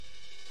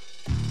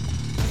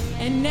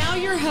And now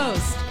your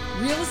host,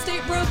 real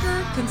estate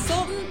broker,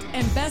 consultant,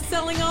 and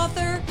best-selling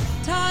author,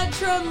 Todd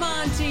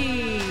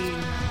Tramonte.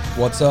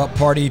 What's up,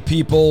 party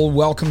people?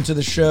 Welcome to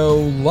the show.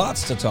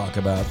 Lots to talk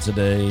about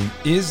today.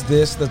 Is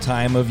this the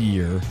time of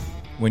year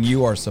when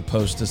you are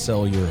supposed to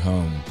sell your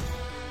home?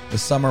 The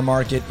summer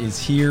market is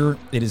here.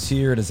 It is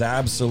here. It is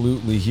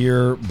absolutely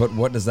here. But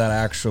what does that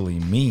actually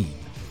mean?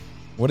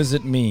 What does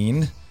it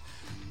mean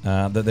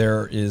that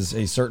there is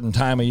a certain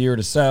time of year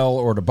to sell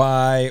or to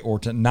buy or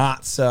to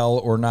not sell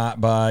or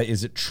not buy?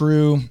 Is it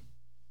true?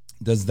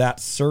 Does that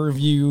serve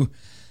you?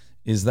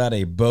 Is that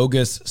a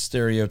bogus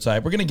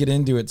stereotype? We're going to get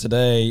into it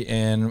today,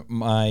 and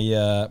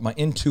my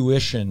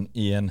intuition,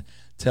 Ian,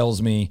 tells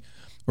me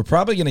we're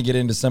probably going to get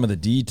into some of the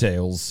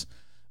details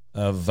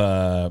of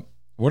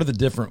what are the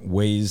different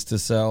ways to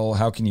sell?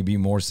 How can you be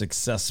more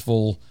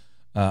successful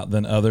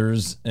than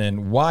others?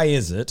 And why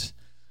is it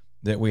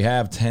that we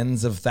have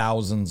tens of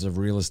thousands of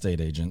real estate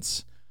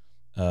agents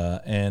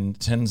and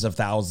tens of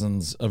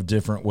thousands of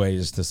different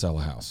ways to sell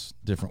a house,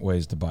 different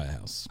ways to buy a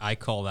house? I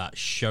call that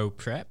show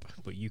prep,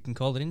 but you can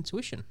call it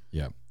intuition.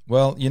 Yeah.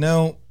 Well, you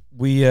know,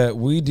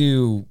 we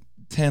do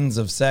tens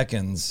of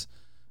seconds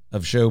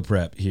of show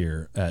prep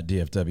here at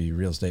DFW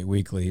Real Estate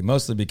Weekly,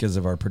 mostly because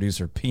of our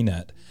producer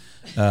Peanut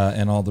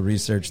and all the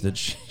research that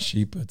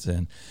she puts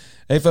in.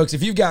 Hey, folks,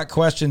 if you've got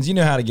questions, you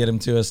know how to get them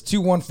to us.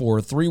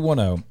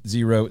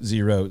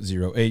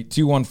 214-310-0008,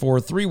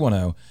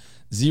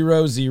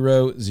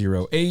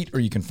 214-310-0008, or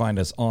you can find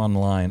us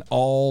online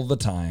all the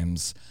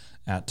times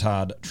at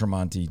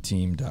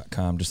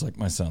ToddTramonteTeam.com, just like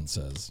my son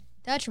says.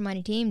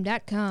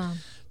 ToddTramonteTeam.com.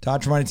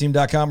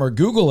 ToddTramonteTeam.com, or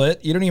Google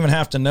it. You don't even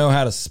have to know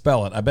how to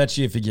spell it. I bet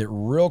you if you get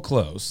real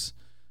close,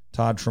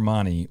 Todd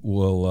Tramonte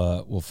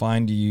will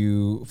find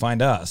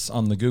us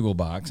on the Google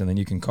box, and then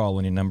you can call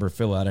any number,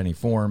 fill out any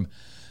form,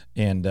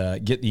 and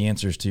get the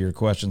answers to your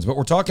questions. But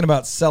we're talking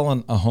about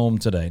selling a home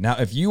today. Now,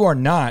 if you are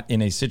not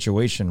in a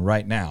situation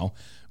right now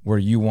where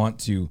you want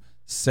to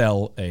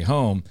sell a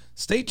home,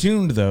 stay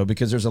tuned, though,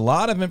 because there's a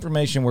lot of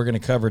information we're going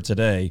to cover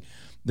today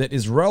that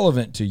is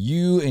relevant to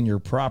you and your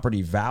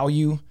property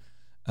value,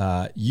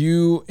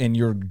 you and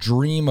your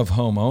dream of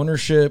home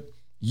ownership,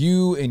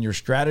 you and your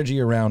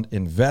strategy around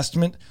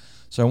investment.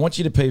 So I want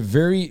you to pay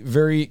very,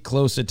 very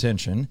close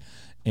attention.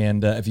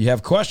 And if you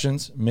have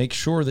questions, make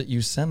sure that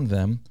you send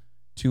them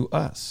to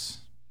us.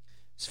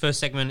 This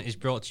first segment is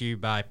brought to you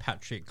by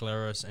Patrick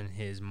Gleros and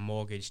his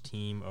mortgage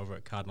team over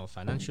at Cardinal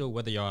Financial.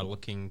 Whether you're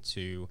looking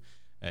to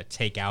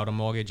take out a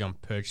mortgage on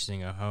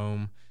purchasing a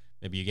home,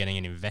 maybe you're getting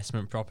an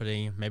investment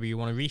property, maybe you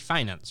want to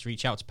refinance,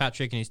 reach out to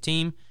Patrick and his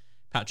team.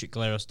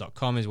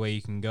 PatrickGleros.com is where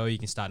you can go. You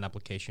can start an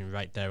application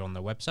right there on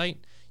the website.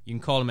 You can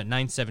call them at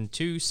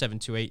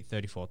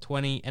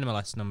 972-728-3420,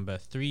 NMLS number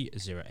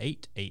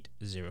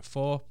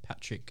 308804,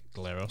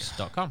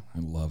 PatrickGleros.com. I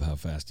love how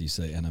fast you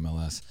say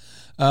NMLS.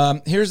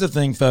 Here's the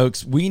thing,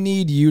 folks. We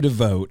need you to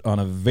vote on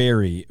a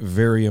very,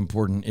 very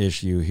important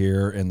issue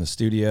here in the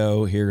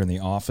studio, here in the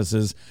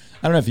offices.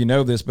 I don't know if you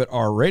know this, but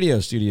our radio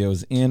studio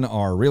is in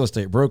our real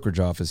estate brokerage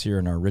office here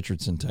in our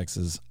Richardson,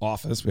 Texas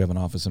office. We have an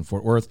office in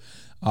Fort Worth,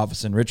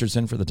 office in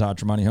Richardson for the Todd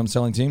Tramonte Home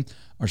Selling Team.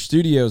 Our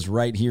studio is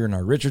right here in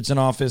our Richardson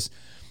office.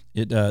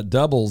 It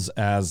doubles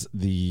as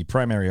the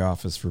primary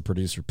office for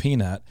producer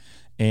Peanut,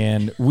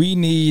 and we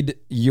need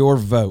your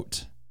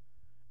vote.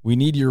 We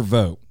need your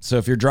vote. So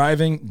if you're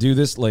driving, do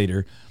this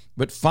later,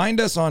 but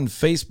find us on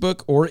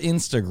Facebook or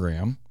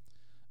Instagram.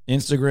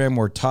 Instagram,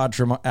 we're at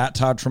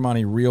Todd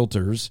Tramonte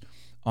Realtors.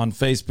 On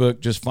Facebook,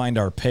 just find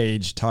our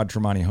page, Todd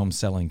Tramonte Home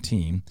Selling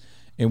Team,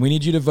 and we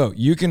need you to vote.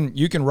 You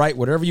can write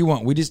whatever you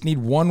want. We just need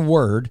one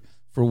word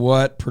for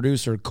what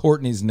producer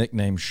Courtney's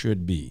nickname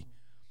should be.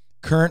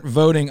 Current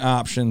voting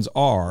options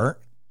are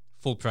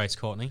Full Price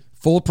Courtney.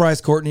 Full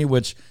Price Courtney,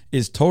 which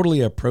is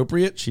totally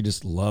appropriate. She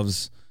just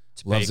loves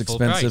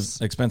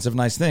expensive,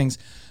 nice things.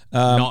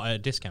 Not at a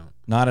discount.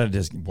 Not at a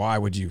discount. Why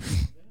would you?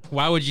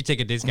 Why would you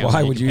take a discount?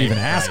 Why would you even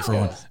ask for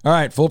one? All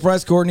right, Full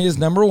Price Courtney is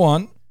number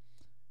one.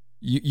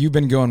 You've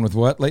been going with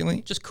what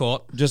lately? Just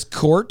Court. Just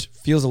Court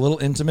feels a little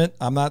intimate.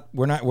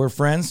 We're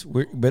friends.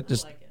 But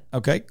just like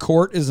okay.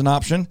 Court is an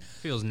option.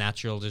 Feels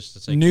natural just to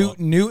say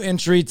new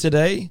entry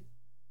today.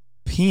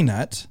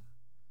 Peanut.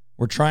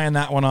 We're trying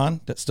that one on.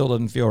 That still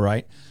doesn't feel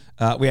right.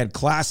 We had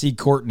Classy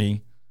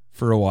Courtney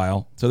for a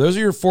while. So those are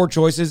your four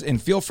choices,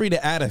 and feel free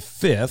to add a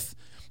fifth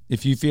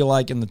if you feel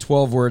like in the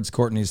 12 words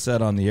Courtney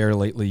said on the air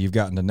lately, you've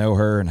gotten to know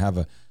her and have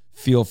a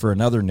feel for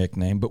another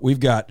nickname. But we've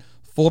got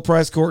Full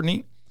Price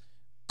Courtney,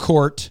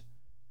 Court,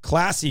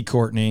 Classy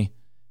Courtney,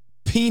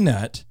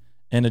 Peanut,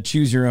 and a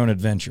Choose Your Own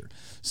Adventure.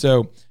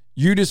 So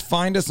you just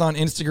find us on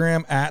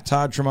Instagram at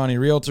Todd Tramonte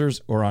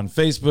Realtors, or on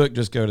Facebook,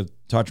 just go to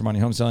Todd Tramonte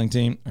Home Selling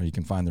Team, or you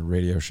can find the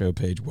radio show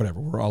page, whatever.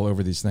 We're all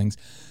over these things.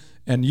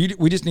 And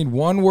we just need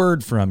one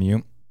word from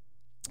you.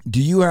 Do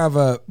you have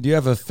a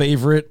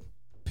favorite,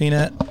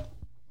 Peanut?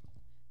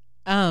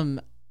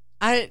 Peanut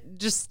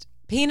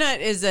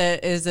is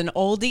an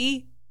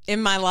oldie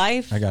in my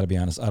life. I got to be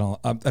honest.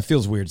 It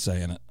feels weird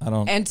saying it.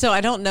 And so I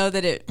don't know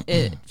that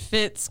it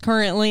fits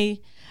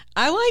currently.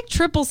 I like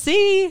Triple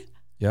C.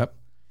 Yep.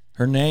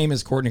 Her name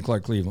is Courtney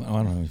Clark Cleveland. Oh,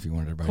 I don't know if you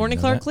wanted everybody Courtney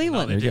to know Clark that.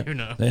 Cleveland. They There you do go.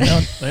 know.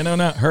 They know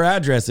now. Her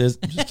address is.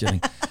 I'm just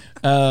kidding.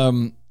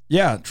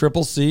 Yeah,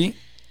 Triple C.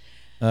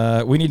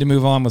 We need to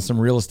move on with some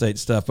real estate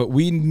stuff, but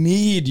we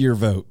need your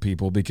vote,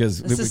 people,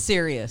 because This is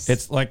serious.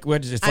 it's like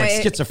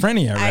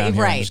schizophrenia around here. I'm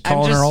Right. just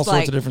calling I'm her all like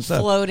sorts of different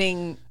stuff.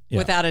 floating Yeah.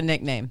 without a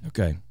nickname.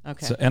 Okay.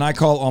 Okay. So, and I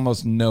call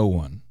almost no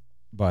one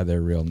by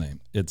their real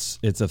name. It's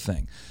a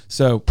thing.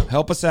 So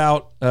help us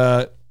out.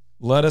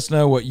 Let us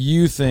know what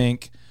you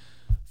think.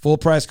 Full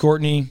price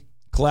Courtney,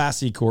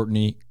 classy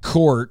Courtney,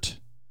 Court,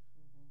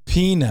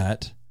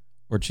 Peanut,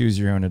 or choose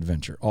your own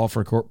adventure. All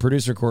for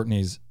producer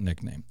Courtney's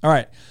nickname. All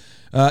right.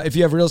 If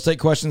you have real estate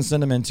questions,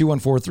 send them in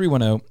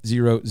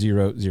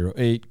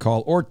 214-310-0008.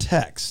 Call or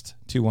text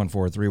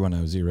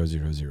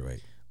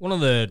 214-310-0008. One of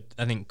the,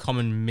 I think,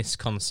 common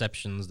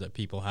misconceptions that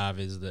people have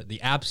is that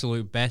the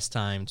absolute best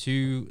time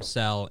to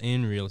sell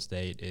in real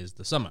estate is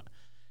the summer.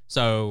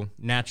 So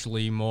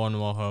naturally, more and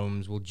more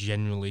homes will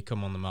generally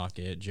come on the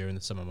market during the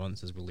summer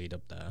months as we lead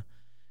up there.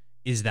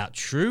 Is that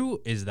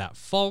true? Is that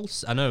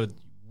false? I know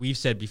we've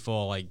said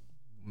before, like,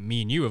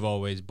 me and you have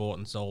always bought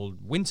and sold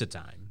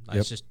wintertime. Like,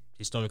 It's just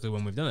historically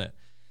when we've done it.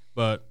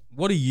 But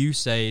what do you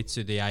say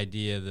to the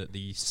idea that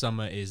the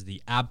summer is the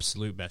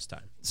absolute best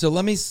time? So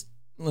let me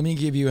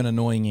give you an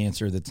annoying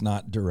answer that's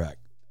not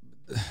direct.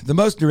 The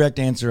most direct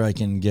answer I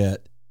can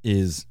get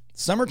is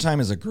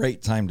summertime is a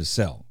great time to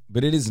sell,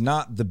 but it is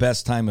not the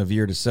best time of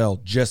year to sell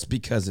just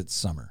because it's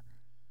summer.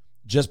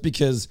 Just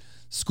because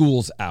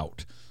school's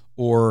out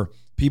or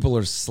people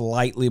are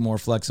slightly more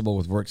flexible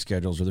with work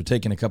schedules or they're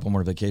taking a couple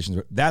more vacations.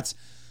 That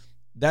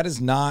is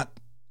not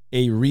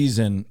a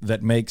reason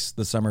that makes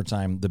the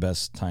summertime the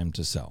best time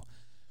to sell.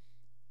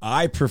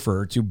 I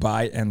prefer to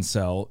buy and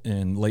sell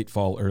in late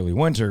fall, early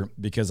winter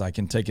because I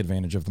can take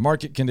advantage of the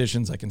market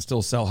conditions. I can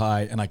still sell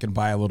high and I can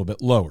buy a little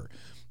bit lower.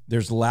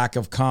 There's lack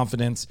of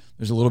confidence.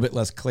 There's a little bit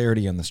less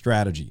clarity in the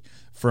strategy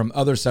from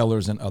other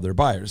sellers and other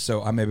buyers.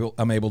 So I'm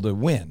able to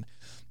win.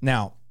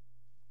 Now,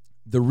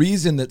 the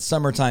reason that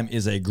summertime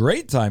is a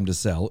great time to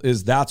sell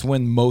is that's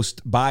when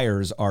most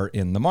buyers are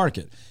in the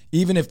market.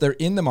 Even if they're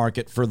in the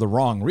market for the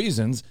wrong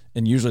reasons,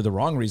 and usually the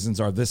wrong reasons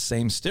are this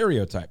same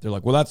stereotype. They're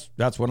like, well,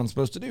 that's what I'm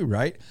supposed to do,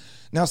 right?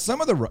 Now,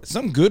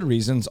 some good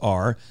reasons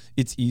are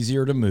it's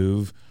easier to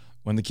move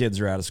when the kids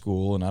are out of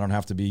school and I don't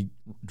have to be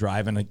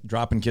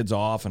dropping kids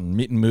off and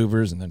meeting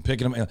movers and then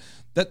picking them.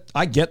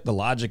 I get the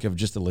logic of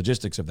just the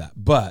logistics of that.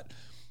 But,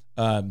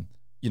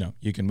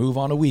 you can move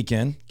on a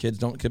weekend. Kids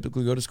don't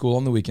typically go to school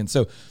on the weekend.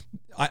 So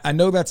I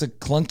know that's a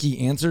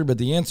clunky answer, but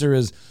the answer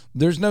is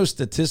there's no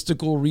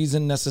statistical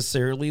reason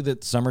necessarily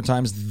that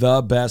summertime's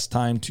the best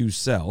time to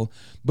sell,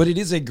 but it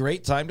is a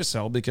great time to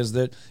sell because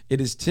it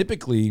is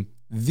typically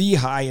the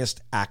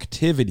highest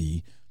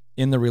activity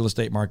in the real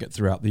estate market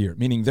throughout the year,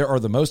 meaning there are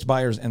the most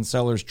buyers and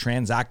sellers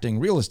transacting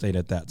real estate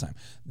at that time.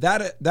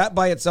 That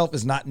by itself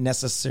is not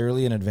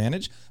necessarily an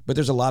advantage, but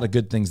there's a lot of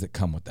good things that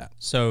come with that.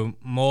 So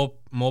more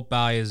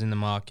buyers in the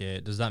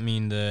market, does that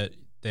mean that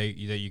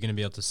you're going to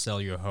be able to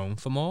sell your home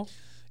for more?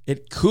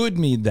 It could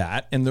mean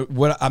that, and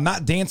I'm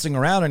not dancing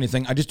around or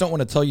anything. I just don't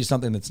want to tell you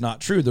something that's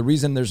not true. The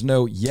reason there's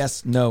no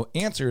yes, no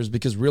answer is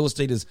because real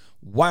estate is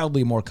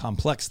wildly more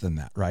complex than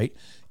that, right?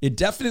 It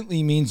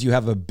definitely means you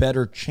have a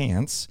better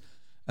chance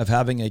of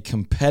having a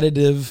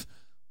competitive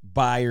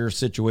buyer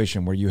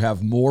situation where you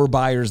have more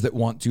buyers that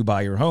want to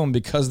buy your home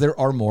because there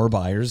are more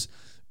buyers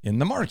in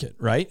the market,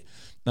 right?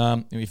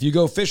 If you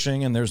go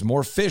fishing and there's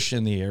more fish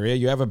in the area,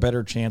 you have a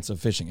better chance of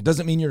fishing. It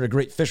doesn't mean you're a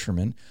great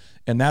fisherman,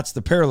 and that's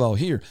the parallel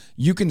here.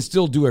 You can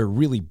still do a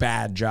really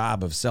bad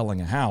job of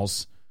selling a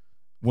house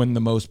when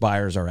the most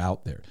buyers are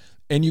out there.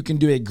 And you can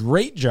do a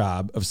great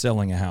job of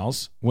selling a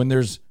house when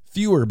there's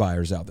fewer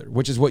buyers out there,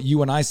 which is what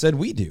you and I said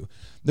we do.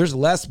 There's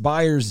less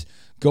buyers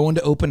going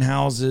to open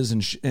houses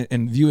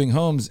and viewing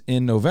homes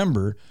in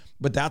November,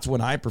 but that's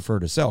when I prefer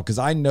to sell because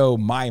I know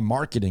my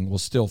marketing will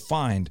still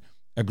find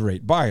a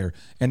great buyer.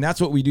 And that's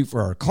what we do for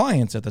our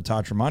clients at the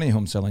Todd Tremonti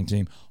Home Selling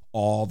Team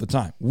all the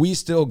time. We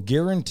still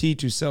guarantee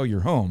to sell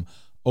your home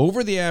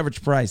over the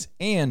average price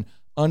and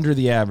under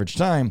the average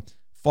time,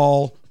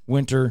 fall,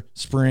 winter,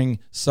 spring,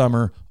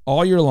 summer,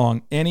 all year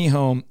long, any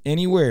home,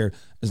 anywhere,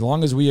 as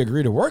long as we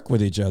agree to work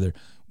with each other,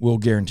 we'll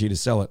guarantee to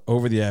sell it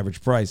over the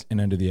average price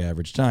and under the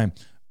average time.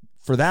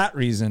 For that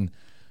reason,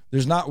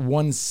 there's not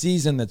one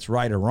season that's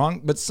right or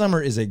wrong, but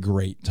summer is a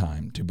great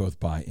time to both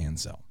buy and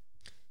sell.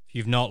 If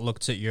you've not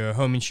looked at your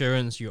home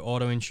insurance, your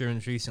auto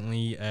insurance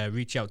recently,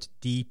 reach out to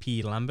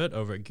DP Lambert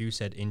over at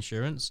Goosehead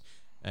Insurance.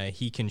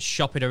 He can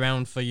shop it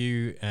around for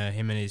you.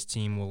 Him and his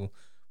team will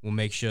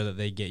make sure that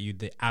they get you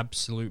the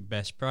absolute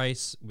best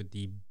price with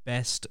the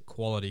best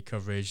quality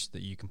coverage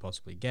that you can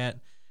possibly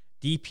get.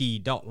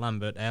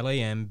 dp.lambert, Lambert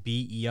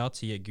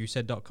at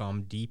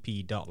goosehead.com,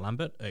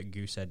 dp.lambert at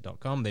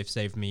goosehead.com. They've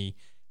saved me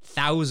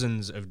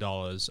thousands of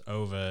dollars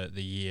over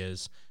the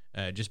years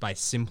just by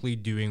simply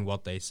doing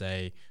what they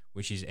say,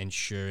 which is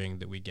ensuring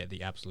that we get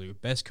the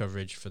absolute best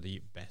coverage for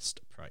the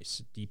best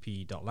price.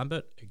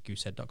 dp.lambert at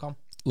goosehead.com.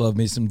 Love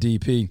me some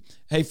DP.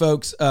 Hey,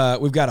 folks,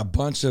 we've got a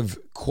bunch of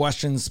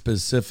questions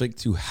specific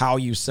to how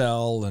you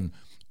sell and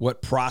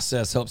what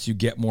process helps you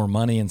get more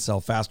money and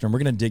sell faster. And we're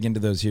going to dig into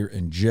those here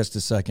in just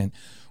a second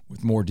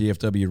with more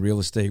DFW real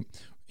estate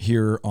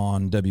here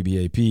on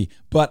WBAP.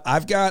 But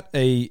I've got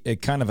a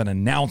kind of an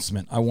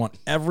announcement I want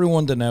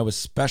everyone to know,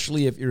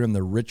 especially if you're in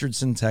the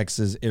Richardson,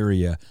 Texas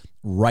area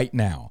right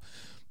now.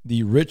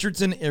 The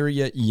Richardson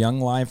area Young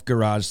Life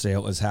garage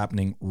sale is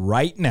happening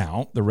right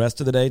now, the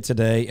rest of the day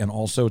today and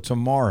also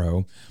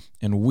tomorrow.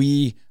 And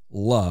we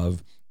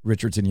love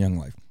Richardson Young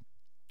Life.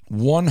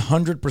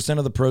 100%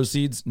 of the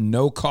proceeds,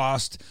 no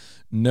cost,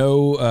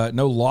 no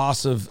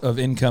loss of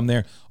income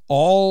there.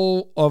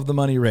 All of the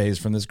money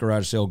raised from this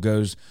garage sale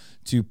goes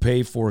to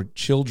pay for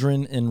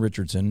children in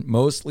Richardson,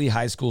 mostly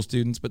high school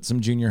students, but some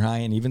junior high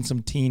and even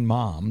some teen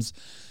moms,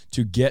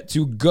 to get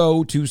to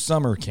go to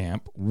summer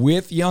camp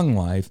with Young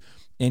Life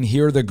and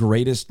hear the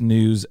greatest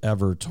news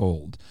ever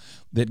told,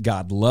 that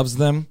God loves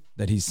them,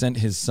 that he sent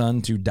his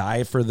son to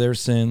die for their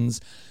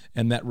sins,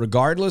 and that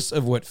regardless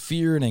of what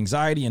fear and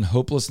anxiety and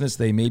hopelessness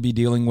they may be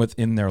dealing with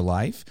in their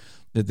life,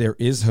 that there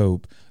is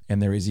hope and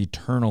there is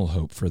eternal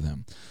hope for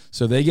them.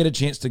 So they get a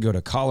chance to go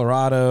to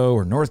Colorado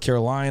or North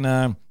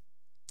Carolina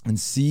and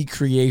see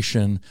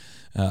creation,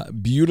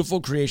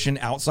 beautiful creation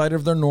outside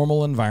of their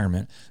normal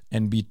environment,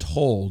 and be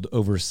told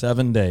over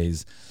 7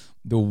 days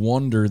the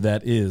wonder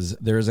that is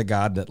there is a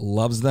God that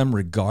loves them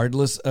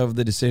regardless of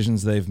the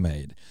decisions they've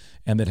made,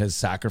 and that has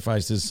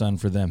sacrificed his son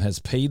for them, has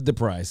paid the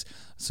price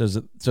so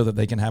that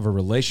they can have a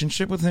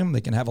relationship with him,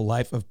 they can have a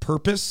life of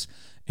purpose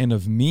and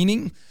of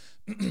meaning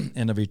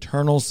and of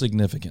eternal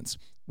significance.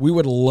 We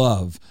would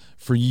love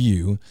for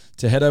you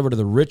to head over to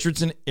the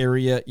Richardson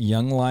area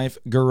Young Life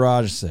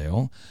garage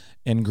sale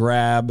and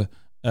grab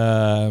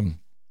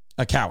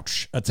a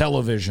couch, a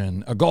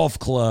television, a golf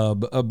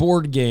club, a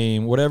board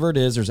game, whatever it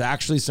is. There's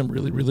actually some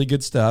really, really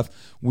good stuff.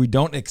 We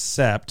don't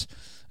accept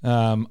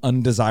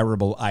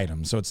undesirable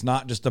items. So it's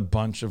not just a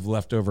bunch of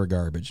leftover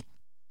garbage.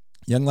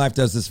 Young Life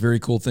does this very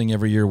cool thing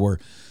every year where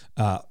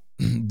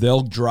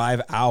they'll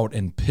drive out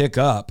and pick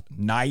up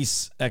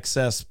nice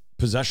excess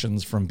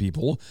possessions from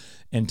people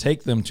and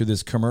take them to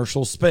this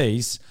commercial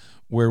space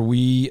where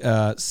we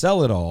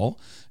sell it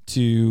all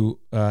to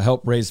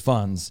help raise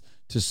funds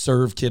to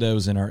serve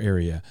kiddos in our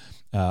area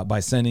by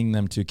sending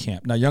them to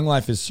camp. Now, Young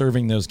Life is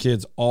serving those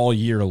kids all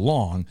year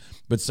long,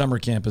 but summer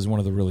camp is one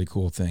of the really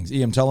cool things.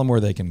 Ian, tell them where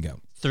they can go.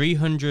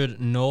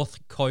 300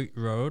 North Coit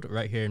Road,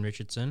 right here in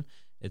Richardson.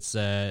 It's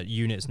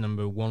units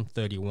number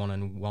 131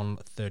 and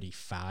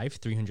 135,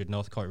 300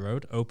 North Coit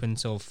Road, open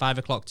till 5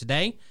 o'clock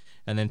today,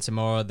 and then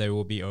tomorrow they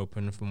will be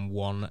open from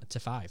 1 to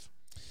 5.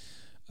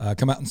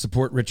 Come out and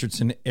support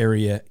Richardson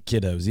area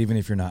kiddos, even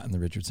if you're not in the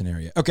Richardson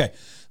area. Okay,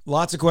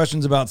 lots of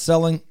questions about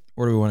selling.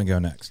 Where do we want to go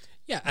next?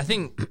 Yeah, I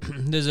think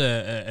there's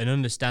an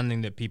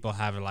understanding that people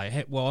have, like,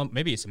 hey, well,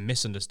 maybe it's a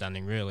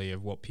misunderstanding, really,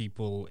 of what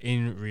people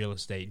in real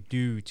estate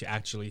do to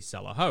actually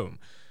sell a home.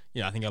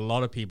 You know, I think a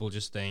lot of people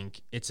just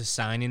think it's a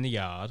sign in the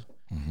yard,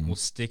 we'll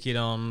stick it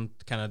on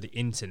kind of the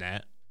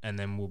internet, and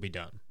then we'll be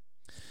done.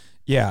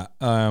 Yeah,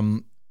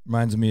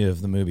 reminds me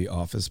of the movie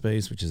Office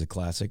Space, which is a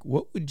classic.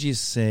 What would you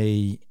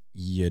say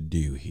you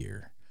do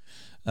here?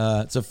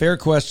 It's a fair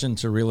question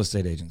to real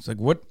estate agents. Like,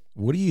 what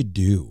do you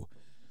do?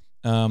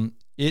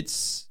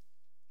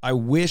 I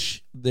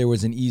wish there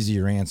was an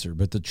easier answer,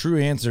 but the true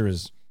answer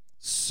is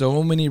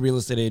so many real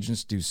estate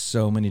agents do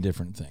so many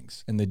different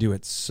things, and they do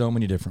it so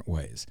many different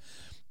ways.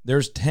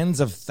 There's tens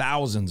of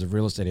thousands of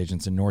real estate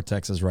agents in North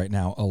Texas right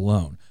now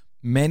alone.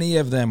 Many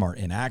of them are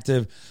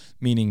inactive,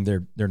 meaning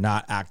they're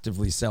not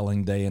actively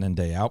selling day in and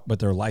day out, but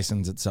their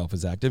license itself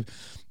is active.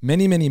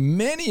 Many, many,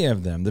 many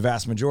of them, the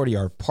vast majority,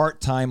 are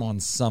part-time on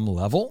some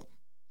level,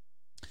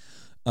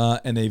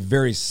 and a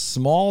very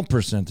small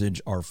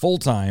percentage are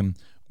full-time,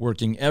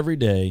 working every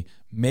day,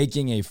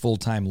 making a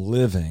full-time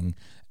living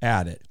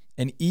at it.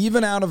 And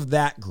even out of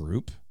that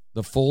group,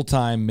 the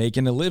full-time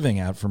making a living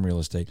out from real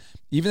estate,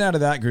 even out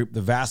of that group,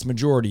 the vast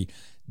majority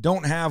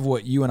don't have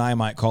what you and I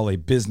might call a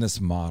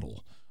business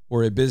model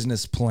or a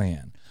business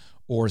plan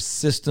or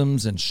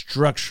systems and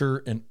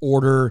structure and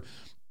order.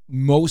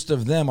 Most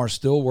of them are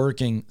still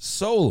working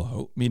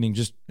solo, meaning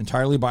just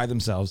entirely by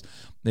themselves.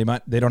 They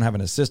don't have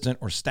an assistant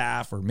or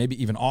staff or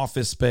maybe even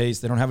office space.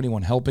 They don't have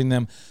anyone helping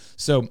them.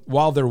 So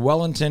while they're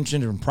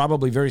well-intentioned and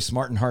probably very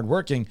smart and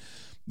hardworking,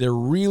 they're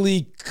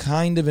really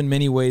kind of in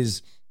many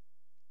ways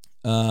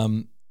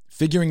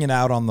figuring it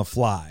out on the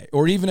fly.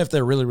 Or even if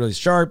they're really, really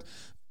sharp,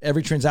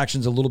 every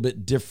transaction's a little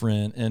bit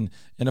different. And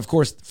of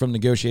course, from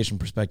negotiation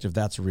perspective,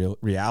 that's a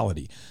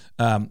reality.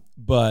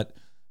 But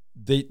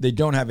they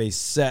don't have a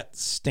set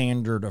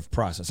standard of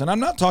process. And I'm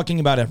not talking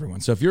about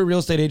everyone. So if you're a real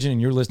estate agent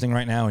and you're listening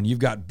right now and you've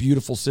got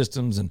beautiful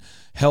systems and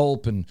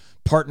help and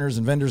partners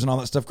and vendors and all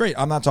that stuff, great.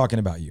 I'm not talking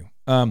about you.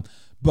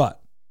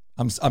 But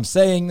I'm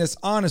saying this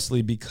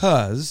honestly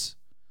because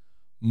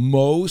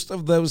most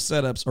of those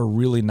setups are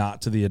really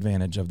not to the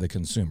advantage of the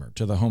consumer,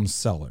 to the home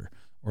seller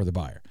or the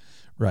buyer,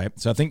 right?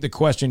 So I think the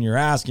question you're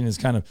asking is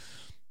kind of,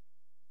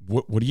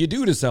 what do you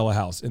do to sell a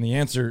house? And the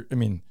answer, I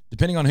mean,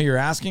 depending on who you're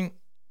asking,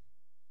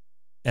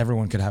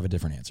 everyone could have a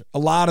different answer. A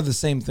lot of the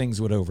same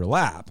things would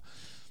overlap,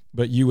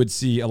 but you would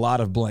see a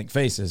lot of blank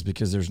faces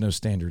because there's no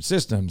standard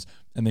systems,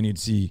 and then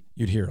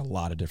you'd hear a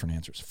lot of different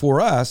answers. For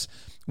us,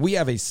 we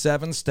have a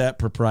 7-step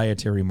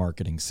proprietary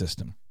marketing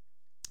system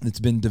that's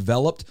been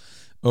developed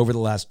over the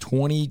last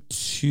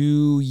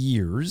 22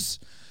 years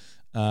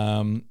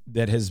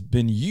that has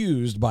been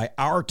used by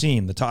our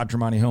team, the Todd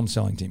Tramonte home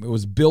selling team. It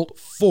was built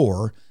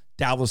for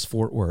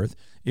Dallas-Fort Worth.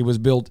 It was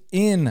built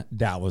in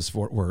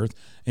Dallas-Fort Worth,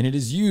 and it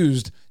is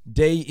used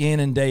day in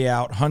and day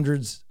out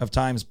hundreds of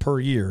times per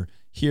year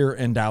here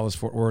in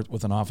Dallas-Fort Worth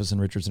with an office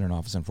in Richardson and an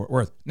office in Fort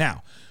Worth.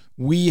 Now,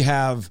 we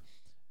have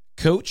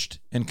coached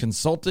and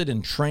consulted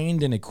and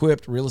trained and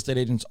equipped real estate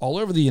agents all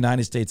over the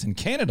United States and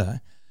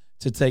Canada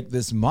to take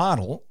this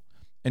model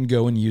and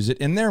go and use it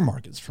in their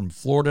markets, from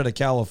Florida to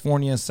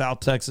California, South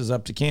Texas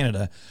up to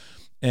Canada.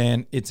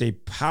 And it's a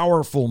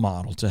powerful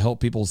model to help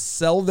people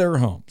sell their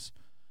homes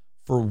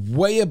for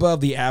way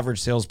above the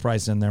average sales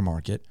price in their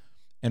market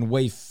and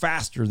way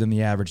faster than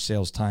the average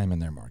sales time in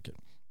their market.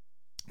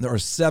 There are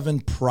 7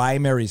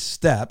 primary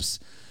steps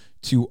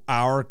to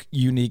our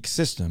unique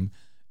system,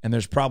 and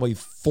there's probably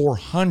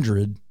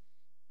 400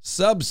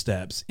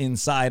 sub-steps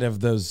inside of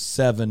those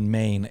 7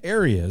 main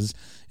areas,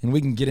 and we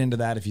can get into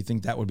that if you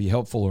think that would be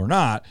helpful or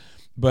not.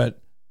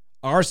 But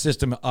our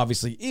system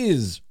obviously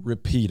is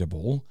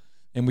repeatable,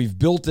 and we've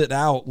built it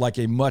out like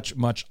a much,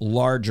 much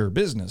larger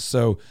business.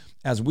 So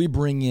as we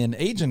bring in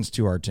agents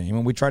to our team,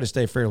 and we try to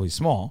stay fairly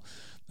small,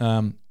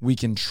 we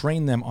can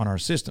train them on our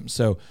system.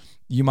 So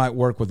you might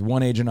work with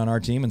one agent on our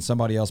team and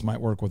somebody else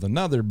might work with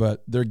another,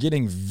 but they're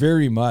getting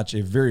very much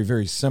a very,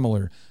 very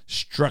similar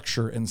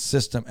structure and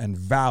system and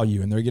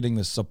value. And they're getting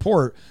the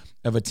support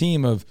of a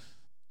team of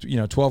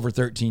 12 or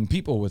 13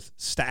 people with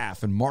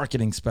staff and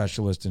marketing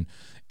specialists and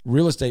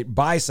real estate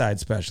buy-side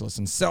specialists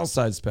and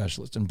sell-side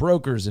specialists and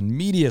brokers and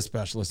media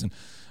specialists. And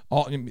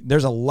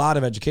there's a lot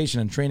of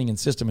education and training and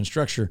system and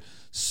structure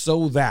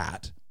so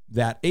that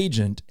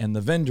agent and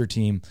the vendor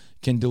team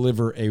can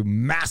deliver a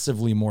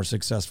massively more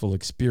successful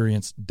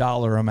experience,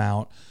 dollar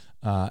amount,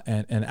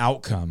 and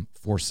outcome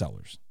for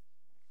sellers.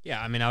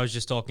 Yeah, I mean, I was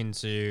just talking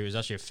to, it was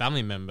actually a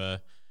family member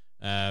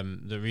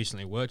that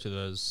recently worked with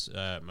us,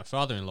 my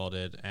father-in-law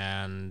did,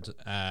 and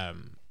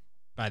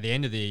by the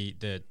end of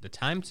the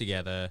time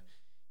together,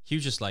 he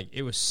was just like,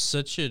 it was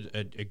such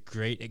a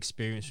great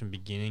experience from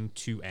beginning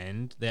to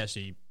end. They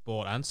actually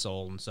bought and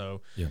sold, and so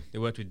they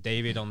worked with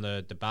David on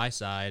the buy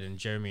side and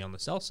Jeremy on the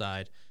sell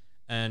side,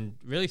 and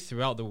really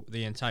throughout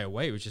the entire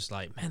way, it was just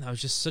like, man, that was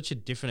just such a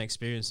different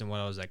experience than what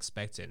I was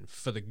expecting,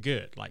 for the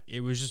good. Like, it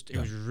was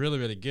really,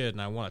 really good,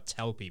 and I want to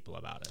tell people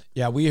about it.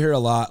 Yeah, we hear a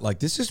lot, like,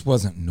 this just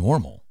wasn't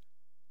normal,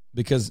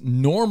 because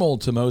normal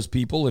to most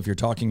people, if you're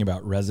talking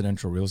about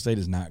residential real estate,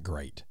 is not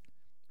great,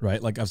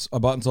 right? Like, I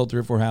bought and sold 3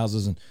 or 4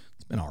 houses, and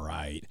it's been all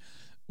right.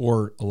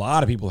 Or a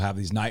lot of people have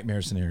these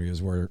nightmare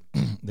scenarios where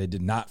they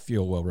did not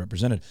feel well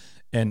represented.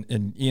 And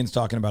Ian's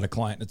talking about a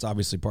client that's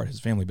obviously part of his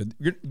family, but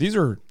these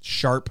are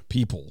sharp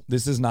people.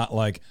 This is not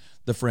like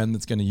the friend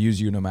that's going to use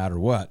you no matter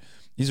what.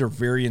 These are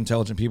very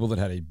intelligent people that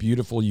had a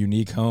beautiful,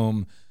 unique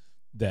home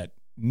that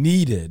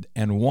needed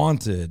and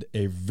wanted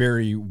a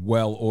very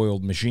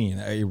well-oiled machine,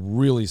 a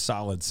really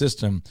solid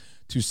system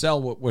to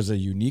sell what was a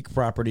unique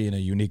property in a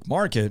unique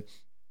market,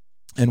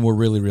 and were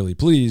really, really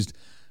pleased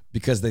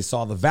because they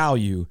saw the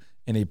value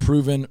in a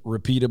proven,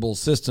 repeatable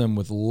system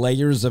with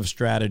layers of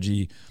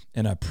strategy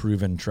and a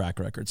proven track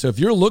record. So if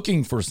you're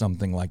looking for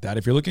something like that,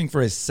 if you're looking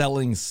for a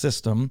selling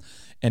system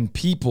and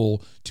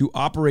people to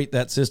operate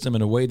that system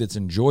in a way that's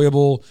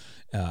enjoyable,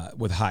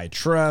 with high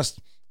trust,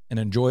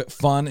 and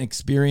fun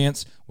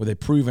experience with a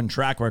proven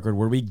track record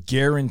where we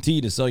guarantee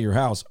to sell your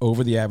house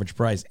over the average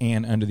price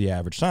and under the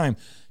average time,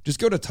 just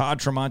go to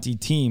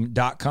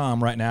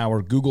ToddTramonteTeam.com right now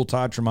or Google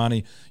Todd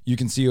Tramonte. You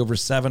can see over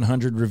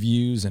 700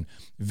 reviews and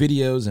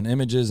videos and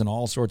images and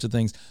all sorts of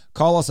things.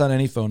 Call us on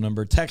any phone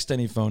number, text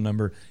any phone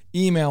number,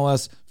 email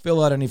us,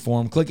 fill out any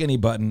form, click any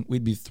button.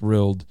 We'd be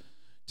thrilled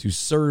to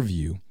serve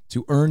you,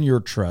 to earn your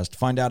trust,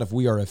 find out if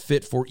we are a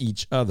fit for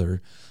each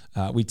other.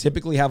 We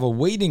typically have a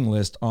waiting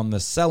list on the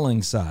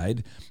selling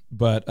side,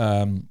 but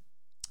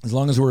as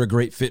long as we're a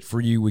great fit for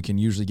you, we can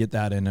usually get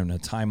that in a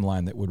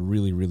timeline that would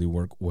really, really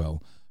work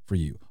well for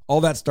you. All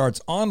that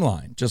starts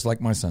online, just like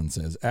my son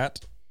says,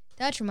 at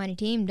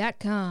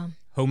ToddTramonteTeam.com.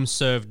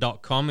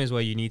 Homeserve.com is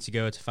where you need to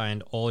go to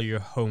find all your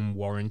home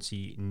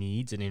warranty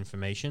needs and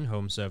information.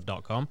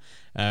 Homeserve.com.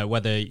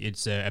 Whether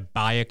it's a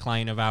buyer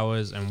client of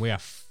ours, and we are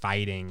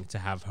fighting to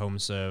have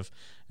Homeserve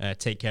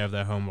take care of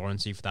their home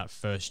warranty for that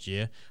first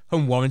year.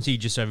 Home warranty,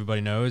 just so everybody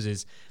knows,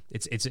 is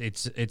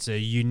it's a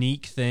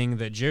unique thing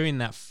that during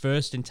that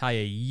first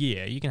entire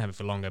year, you can have it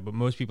for longer, but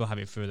most people have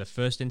it for the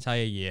first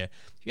entire year.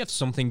 If you have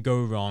something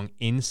go wrong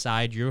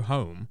inside your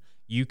home,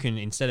 you can,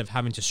 instead of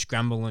having to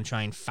scramble and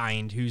try and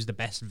find who's the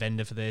best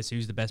vendor for this,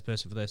 who's the best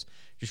person for this,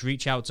 just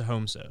reach out to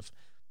HomeServe.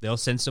 They'll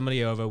send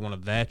somebody over, one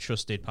of their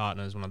trusted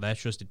partners, one of their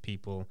trusted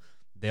people.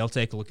 They'll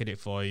take a look at it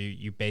for you.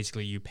 You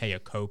pay a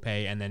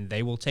copay, and then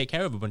they will take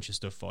care of a bunch of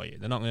stuff for you.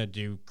 They're not going to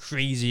do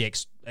crazy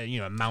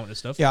amount of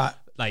stuff. Yeah,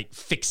 like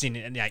fixing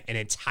like an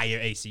entire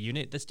AC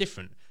unit. That's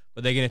different.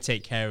 But they're going to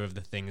take care of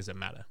the things that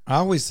matter. I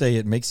always say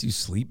it makes you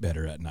sleep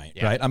better at night,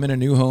 right? I'm in a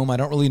new home. I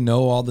don't really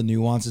know all the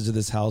nuances of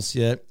this house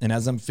yet. And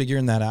as I'm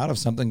figuring that out, if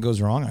something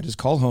goes wrong, I just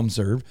call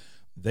HomeServe.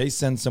 They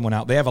send someone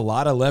out. They have a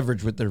lot of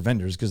leverage with their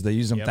vendors because they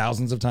use them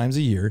thousands of times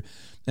a year.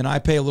 And I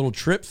pay a little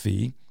trip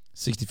fee,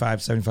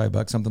 $65,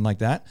 $75, something like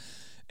that.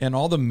 And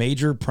all the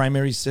major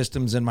primary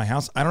systems in my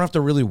house, I don't have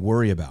to really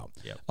worry about.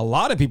 A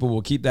lot of people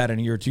will keep that in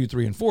year 2,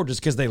 3, and 4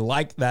 just because they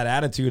like that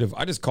attitude of,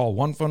 I just call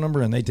one phone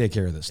number and they take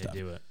care of this stuff.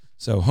 They do it.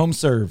 So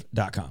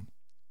homeserve.com.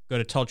 Go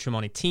to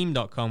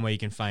toddtremonti.team.com where you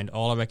can find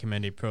all our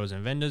recommended pros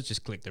and vendors.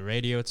 Just click the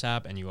radio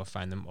tab and you will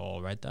find them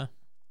all right there.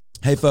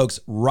 Hey, folks,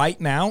 right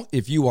now,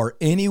 if you are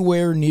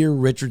anywhere near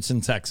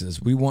Richardson,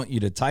 Texas, we want you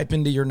to type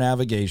into your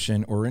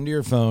navigation or into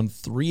your phone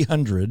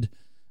 300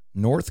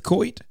 North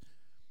Coit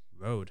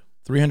Road.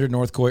 300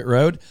 North Coit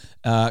Road.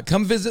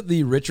 Come visit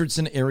the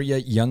Richardson area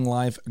Young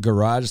Life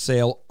garage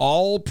sale.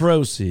 All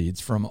proceeds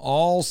from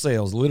all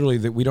sales, literally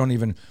that we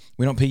don't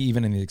pay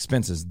even any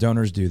expenses.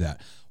 Donors do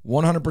that.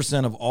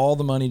 100% of all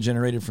the money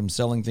generated from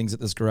selling things at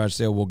this garage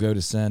sale will go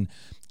to send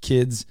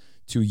kids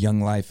to Young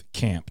Life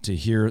Camp to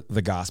hear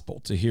the gospel,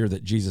 to hear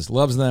that Jesus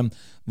loves them,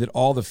 that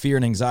all the fear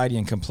and anxiety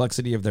and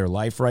complexity of their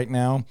life right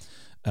now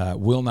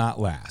will not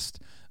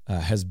last,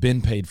 has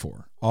been paid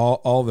for.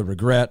 All the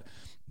regret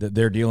that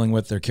they're dealing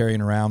with, they're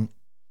carrying around,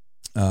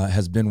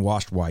 has been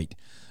washed white.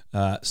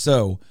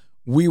 So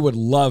we would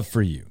love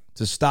for you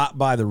to stop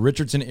by the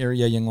Richardson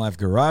area Young Life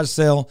garage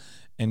sale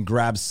and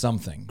grab some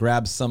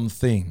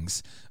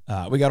things.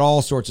 We got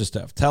all sorts of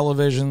stuff,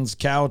 televisions,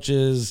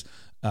 couches,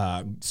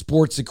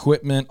 sports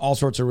equipment, all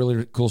sorts of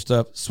really cool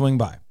stuff. Swing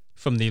by.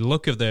 From the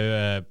look of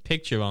the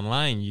picture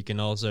online, you can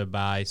also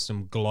buy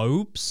some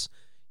globes.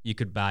 You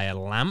could buy a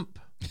lamp,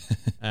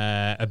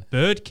 a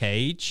bird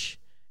cage,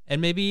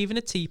 and maybe even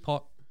a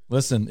teapot.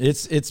 Listen,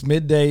 it's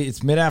midday,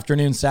 it's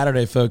mid-afternoon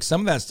Saturday, folks.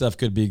 Some of that stuff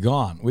could be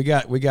gone. We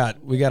got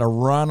a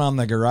run on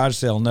the garage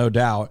sale, no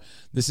doubt.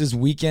 This is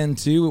weekend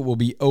 2. It will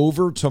be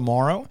over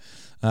tomorrow,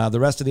 the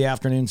rest of the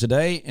afternoon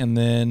today, and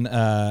then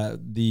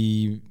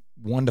the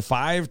 1 to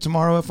 5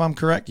 tomorrow, if I'm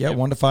correct. Yeah,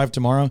 1 to 5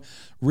 tomorrow.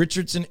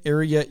 Richardson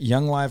area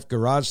Young Life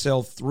garage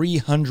sale,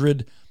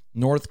 300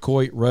 North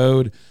Coit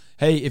Road.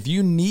 Hey, if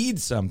you need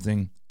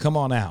something, come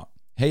on out.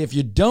 Hey, if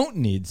you don't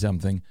need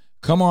something,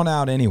 come on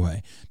out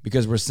anyway,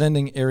 because we're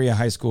sending area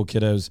high school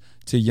kiddos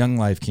to Young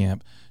Life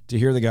Camp to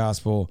hear the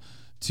gospel,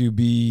 to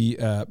be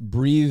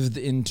breathed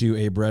into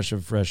a breath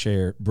of fresh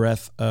air,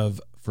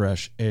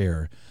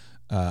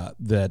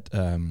 that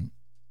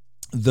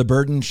the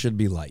burden should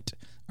be light.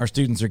 Our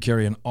students are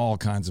carrying all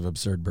kinds of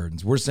absurd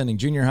burdens. We're sending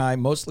junior high,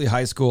 mostly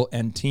high school,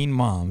 and teen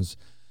moms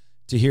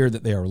to hear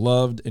that they are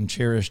loved and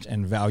cherished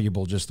and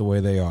valuable just the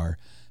way they are.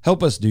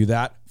 Help us do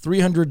that.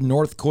 300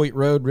 North Coit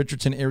Road,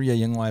 Richardson area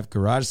Young Life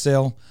garage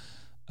sale.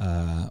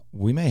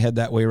 We may head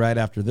that way right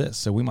after this,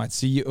 so we might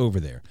see you over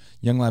there.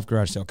 Young Life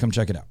garage sale. Come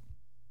check it out.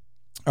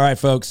 All right,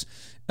 folks.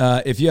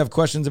 If you have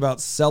questions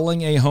about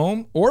selling a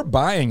home or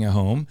buying a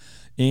home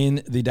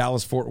in the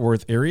Dallas-Fort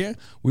Worth area,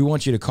 we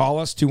want you to call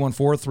us,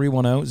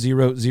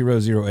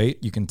 214-310-0008.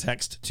 You can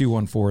text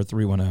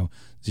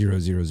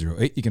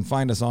 214-310-0008. You can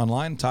find us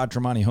online, Todd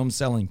Tremonti Home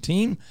Selling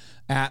Team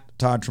at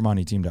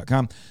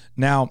toddtremontiteam.com.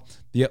 Now,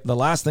 the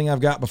last thing I've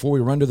got before we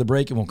run to the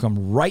break, and we'll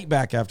come right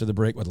back after the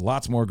break with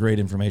lots more great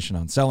information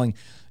on selling,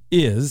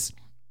 is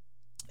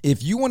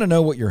if you want to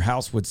know what your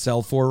house would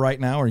sell for right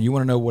now, or you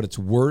want to know what it's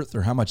worth,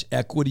 or how much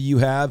equity you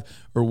have,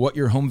 or what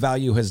your home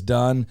value has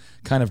done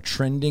kind of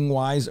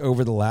trending-wise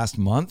over the last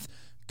month,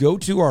 go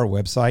to our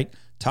website,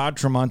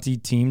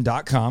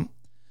 toddtremontiteam.com,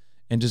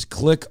 and just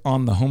click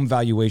on the home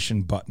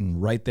valuation button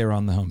right there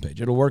on the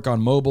homepage. It'll work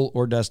on mobile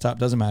or desktop,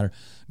 doesn't matter.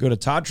 Go to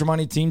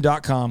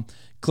toddtremontiteam.com,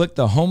 click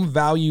the home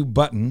value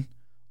button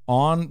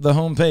on the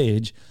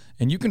homepage,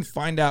 and you can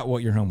find out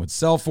what your home would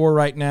sell for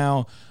right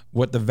now,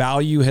 what the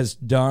value has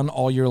done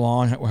all year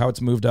long, how it's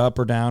moved up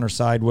or down or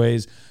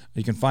sideways.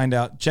 You can find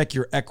out, check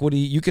your equity.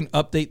 You can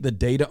update the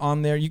data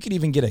on there. You can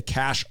even get a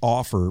cash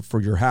offer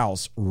for your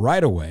house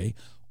right away,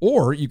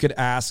 or you could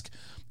ask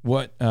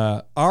what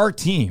our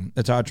team,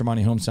 the Todd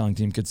Tremonti Home Selling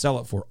Team, could sell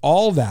it for.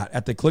 All that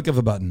at the click of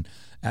a button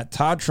at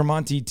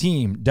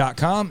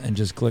toddtremontiteam.com, and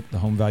just click the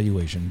home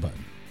valuation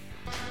button.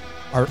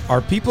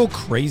 Are people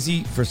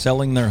crazy for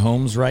selling their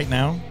homes right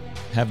now?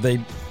 Have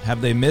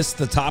they missed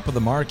the top of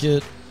the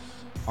market?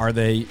 Are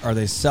they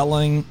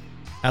selling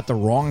at the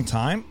wrong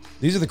time?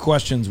 These are the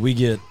questions we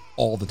get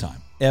all the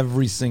time,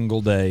 every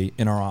single day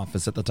in our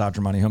office at the Todd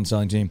Tremonti Home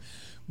Selling Team.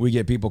 We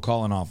get people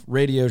calling off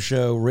radio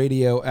show,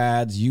 radio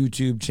ads,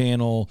 YouTube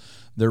channel.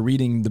 They're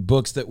reading the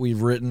books that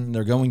we've written.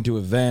 They're going to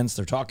events.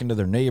 They're talking to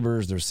their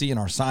neighbors. They're seeing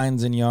our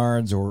signs in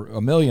yards or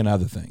a million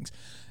other things.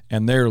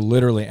 And they're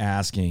literally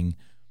asking,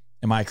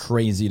 am I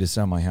crazy to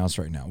sell my house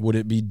right now? Would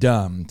it be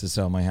dumb to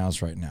sell my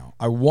house right now?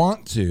 I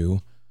want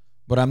to,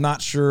 but I'm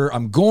not sure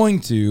I'm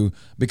going to,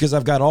 because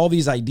I've got all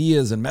these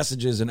ideas and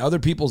messages and other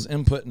people's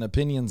input and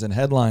opinions and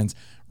headlines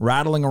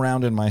rattling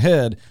around in my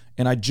head,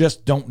 and I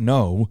just don't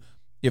know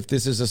if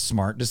this is a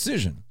smart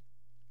decision.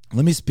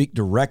 Let me speak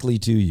directly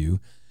to you.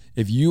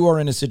 If you are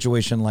in a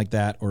situation like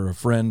that, or a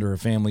friend or a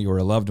family or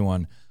a loved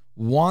one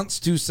wants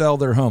to sell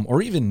their home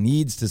or even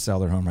needs to sell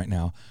their home right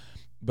now,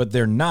 but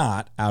they're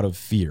not out of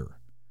fear,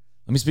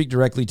 let me speak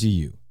directly to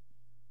you.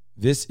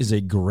 This is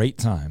a great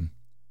time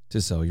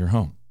to sell your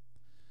home.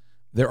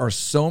 There are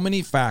so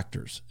many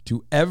factors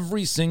to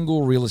every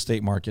single real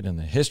estate market in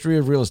the history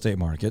of real estate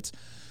markets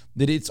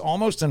that it's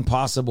almost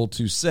impossible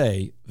to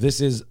say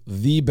this is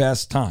the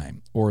best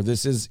time, or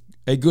this is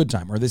a good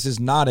time, or this is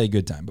not a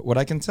good time. But what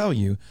I can tell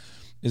you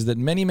is that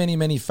many, many,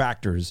 many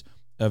factors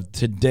of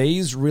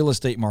today's real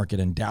estate market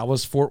in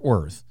Dallas-Fort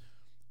Worth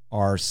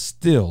are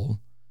still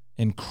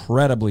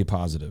incredibly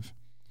positive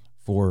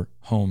for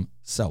home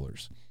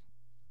sellers.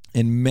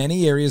 In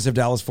many areas of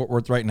Dallas-Fort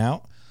Worth right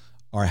now,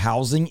 our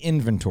housing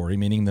inventory,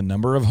 meaning the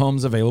number of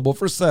homes available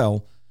for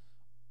sale,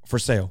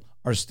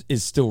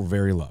 is still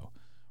very low.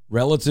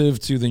 Relative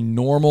to the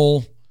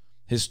normal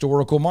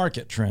historical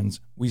market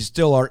trends, we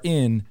still are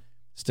in,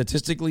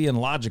 statistically and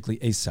logically,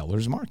 a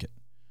seller's market,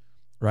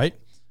 right?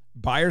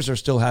 Buyers are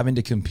still having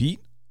to compete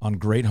on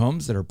great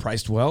homes that are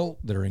priced well,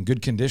 that are in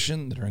good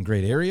condition, that are in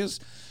great areas.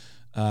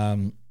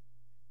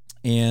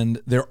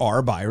 And there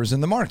are buyers in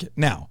the market.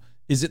 Now,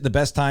 is it the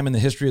best time in the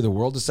history of the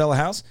world to sell a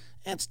house?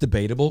 It's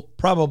debatable.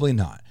 Probably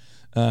not.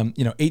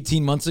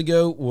 18 months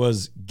ago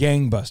was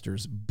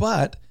gangbusters.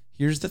 But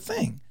here's the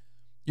thing.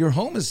 Your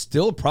home is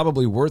still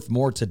probably worth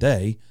more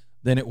today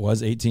than it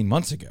was 18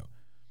 months ago.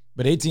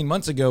 But 18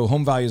 months ago,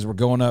 home values were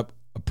going up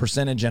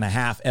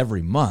 1.5%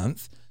 every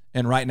month.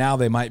 And right now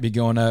they might be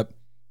going up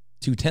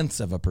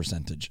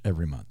 0.2%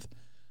 every month.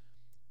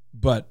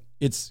 But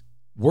it's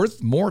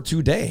worth more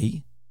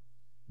today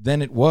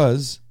than it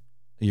was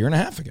a year and a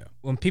half ago.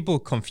 When people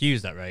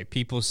confuse that, right?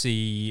 People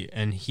see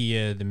and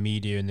hear the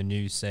media and the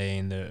news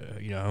saying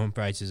that home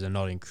prices are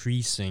not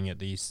increasing at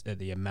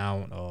the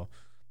amount, or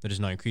they're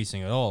just not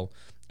increasing at all.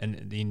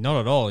 And the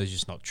not at all is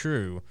just not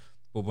true.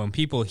 But when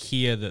people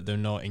hear that they're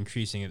not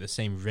increasing at the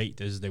same rate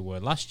as they were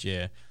last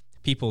year,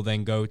 people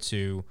then go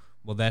to,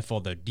 well,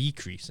 therefore they're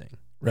decreasing.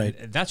 Right.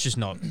 And that's just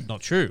not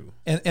true.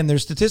 And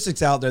there's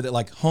statistics out there that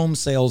like home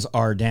sales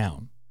are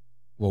down.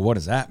 Well, what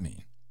does that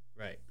mean?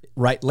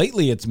 Right.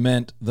 Lately, it's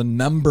meant the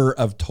number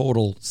of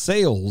total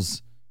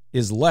sales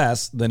is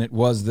less than it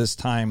was this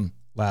time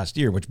last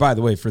year, which, by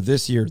the way, for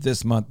this year,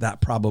 this month,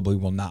 that probably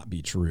will not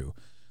be true.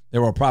 There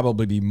will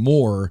probably be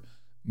more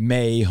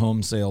May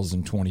home sales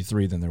in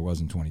 23 than there was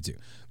in 22.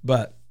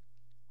 But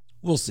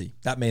we'll see.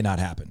 That may not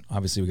happen.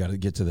 Obviously, we got to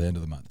get to the end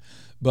of the month.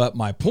 But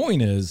my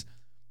point is,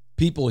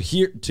 people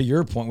hear, to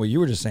your point, what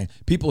you were just saying,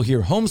 people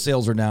hear home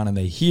sales are down and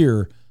they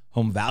hear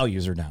home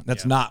values are down.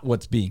 That's not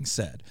what's being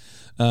said.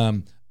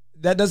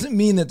 That doesn't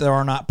mean that there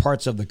are not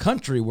parts of the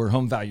country where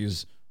home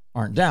values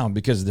aren't down,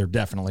 because there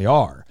definitely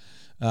are.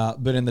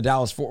 But in the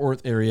Dallas-Fort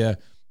Worth area,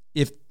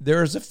 if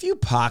there's a few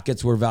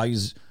pockets where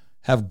values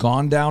have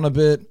gone down a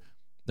bit,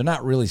 they're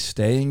not really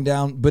staying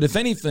down. But if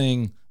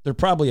anything, they're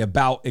probably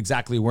about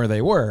exactly where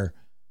they were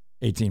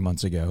 18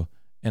 months ago.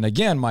 And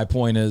again, my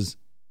point is,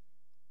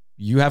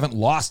 you haven't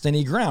lost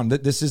any ground.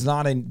 This is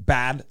not a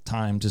bad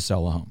time to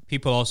sell a home.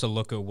 People also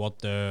look at what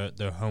their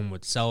home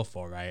would sell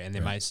for, right? And they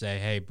might say,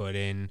 hey, but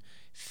in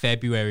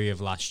February of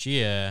last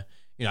year,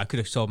 I could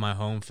have sold my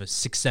home for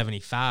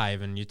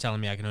 $675, and you're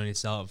telling me I can only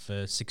sell it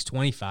for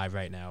 $625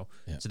 right now.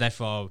 Yeah. So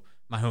therefore,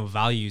 my home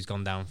value's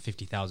gone down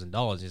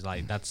 $50,000. Is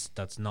like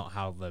that's not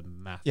how the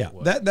math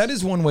works. That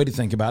is one way to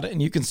think about it,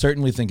 and you can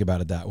certainly think about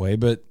it that way.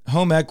 But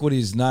home equity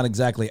is not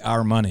exactly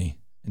our money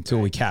until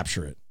we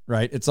capture it,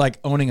 right? It's like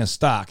owning a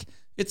stock.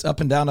 It's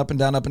up and down, up and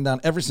down, up and down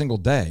every single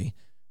day.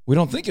 We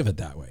don't think of it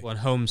that way. When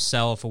homes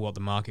sell for what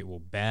the market will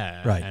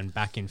bear, right? And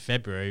back in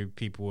February,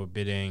 people were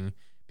bidding,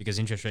 because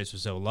interest rates were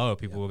so low,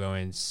 people were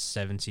going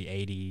 70,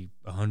 80,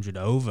 100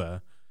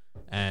 over.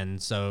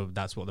 And so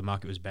that's what the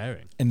market was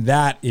bearing. And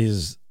that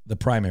is the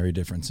primary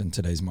difference in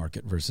today's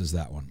market versus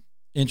that one.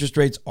 Interest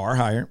rates are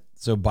higher,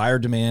 so buyer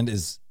demand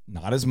is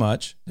not as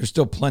much. There's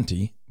still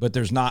plenty, but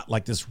there's not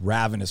like this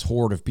ravenous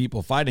horde of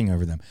people fighting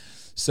over them.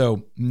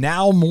 So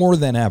now more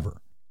than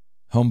ever,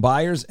 home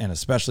buyers and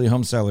especially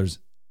home sellers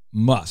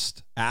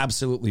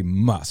absolutely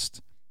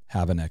must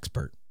have an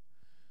expert.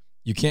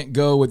 You can't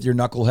go with your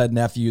knucklehead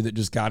nephew that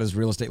just got his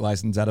real estate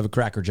license out of a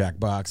Cracker Jack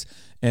box.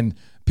 And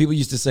people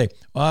used to say,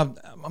 I'm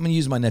going to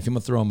use my nephew. I'm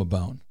going to throw him a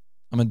bone.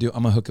 I'm going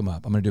to hook him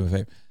up. I'm going to do a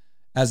favor.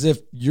 As if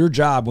your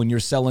job when you're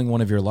selling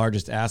one of your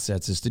largest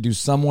assets is to do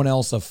someone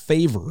else a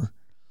favor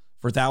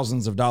for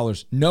thousands of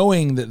dollars,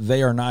 knowing that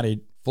they are not a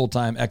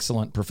full-time,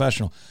 excellent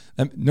professional.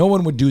 No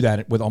one would do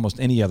that with almost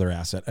any other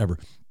asset ever.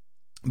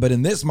 But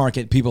in this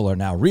market, people are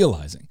now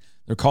realizing,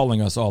 they're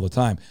calling us all the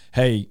time.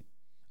 Hey,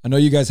 I know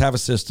you guys have a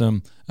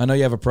system. I know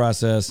you have a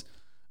process.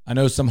 I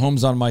know some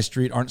homes on my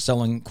street aren't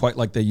selling quite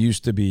like they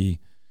used to be.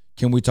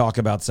 Can we talk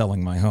about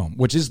selling my home?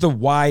 Which is the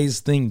wise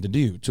thing to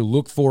do, to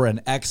look for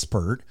an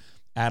expert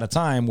at a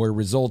time where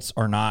results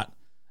are not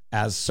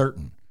as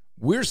certain.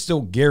 We're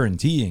still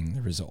guaranteeing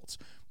the results.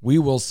 We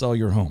will sell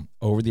your home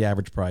over the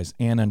average price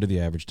and under the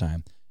average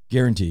time.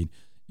 Guaranteed.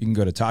 You can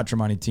go to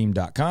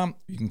ToddTremontiTeam.com.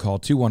 You can call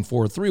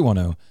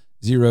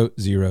Now,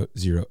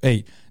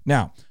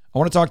 I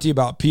want to talk to you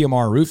about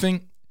PMR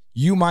Roofing.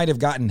 You might have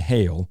gotten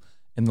hail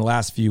in the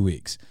last few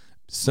weeks.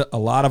 So a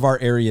lot of our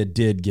area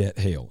did get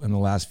hail in the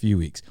last few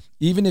weeks.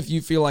 Even if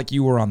you feel like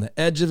you were on the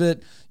edge of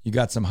it, you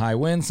got some high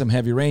winds, some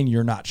heavy rain,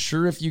 you're not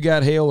sure if you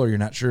got hail or you're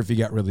not sure if you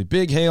got really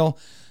big hail,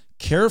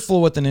 careful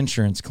with an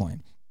insurance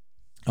claim.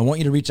 I want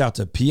you to reach out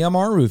to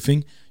PMR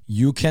Roofing.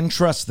 You can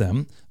trust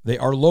them. They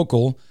are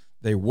local.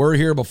 They were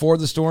here before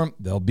the storm.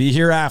 They'll be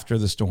here after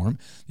the storm.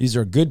 These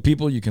are good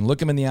people. You can look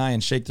them in the eye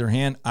and shake their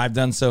hand. I've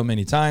done so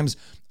many times.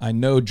 I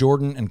know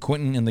Jordan and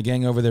Quentin and the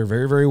gang over there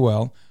very, very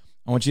well.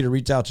 I want you to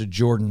reach out to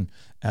Jordan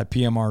at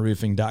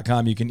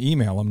pmrroofing.com. You can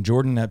email them,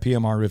 Jordan at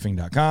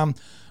pmrroofing.com,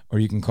 or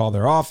you can call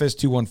their office,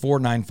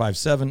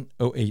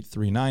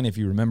 214-957-0839. If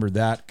you remembered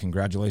that,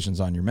 congratulations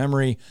on your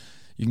memory.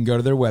 You can go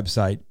to their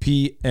website,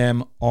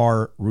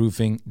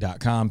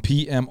 pmrroofing.com,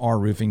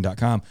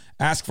 pmrroofing.com.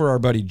 Ask for our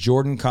buddy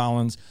Jordan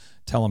Collins.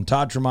 Tell him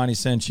Todd Tremonti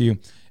sent you,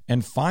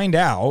 and find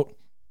out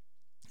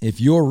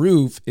if your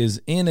roof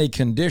is in a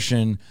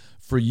condition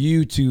for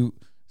you to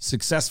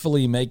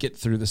successfully make it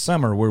through the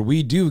summer, where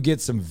we do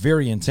get some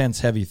very intense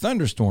heavy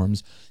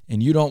thunderstorms,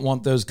 and you don't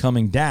want those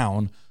coming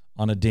down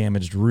on a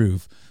damaged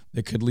roof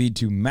that could lead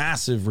to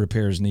massive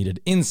repairs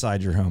needed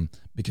inside your home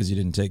because you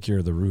didn't take care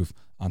of the roof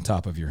on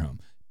top of your home.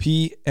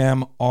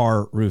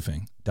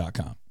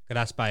 pmrroofing.com. Got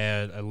asked by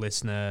a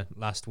listener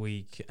last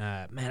week,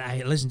 man,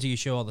 I listen to your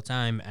show all the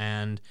time,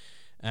 and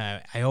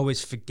I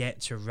always forget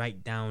to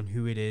write down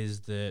who it is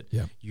that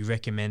you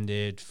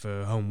recommended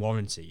for home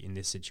warranty in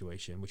this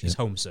situation, which is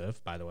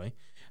HomeServe, by the way.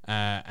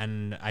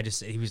 And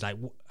he was like,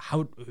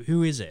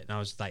 who is it? And I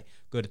was like,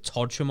 go to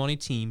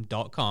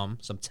toddtremontiteam.com.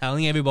 So I'm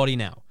telling everybody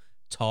now,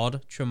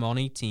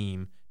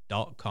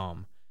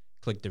 toddtremontiteam.com.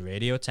 Click the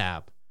radio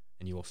tab,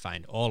 and you will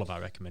find all of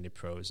our recommended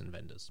pros and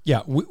vendors.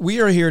 Yeah,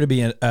 we are here to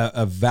be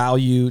a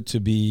value, to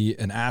be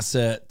an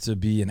asset, to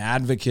be an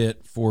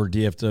advocate for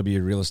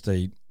DFW real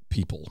estate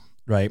people,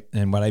 right?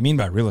 And what I mean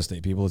by real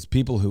estate people is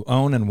people who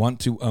own and want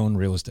to own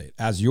real estate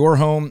as your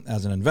home,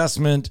 as an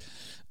investment,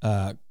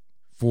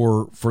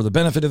 for the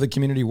benefit of the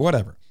community,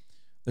 whatever.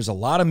 There's a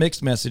lot of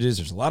mixed messages.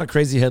 There's a lot of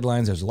crazy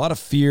headlines. There's a lot of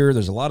fear.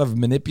 There's a lot of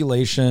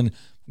manipulation.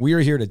 We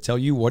are here to tell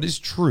you what is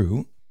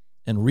true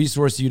and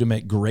resource you to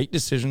make great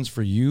decisions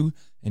for you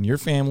and your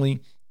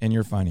family and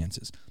your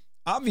finances.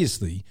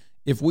 Obviously,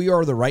 if we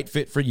are the right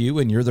fit for you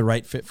and you're the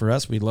right fit for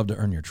us, we'd love to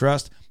earn your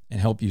trust and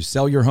help you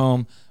sell your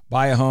home,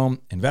 buy a home,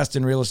 invest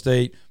in real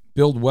estate,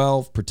 build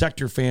wealth, protect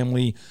your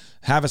family,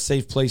 have a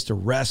safe place to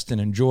rest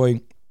and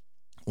enjoy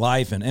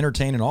life and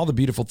entertain and all the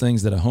beautiful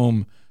things that a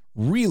home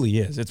really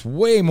is. It's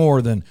way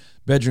more than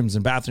bedrooms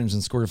and bathrooms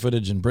and square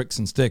footage and bricks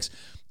and sticks.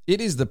 It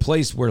is the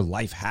place where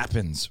life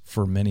happens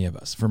for many of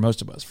us, for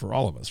most of us, for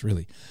all of us,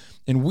 really.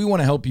 And we want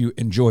to help you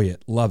enjoy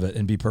it, love it,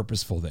 and be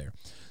purposeful there.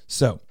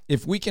 So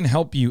if we can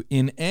help you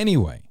in any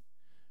way,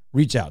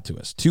 reach out to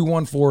us,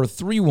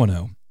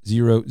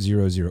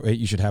 214-310-0008.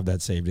 You should have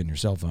that saved in your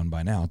cell phone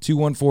by now,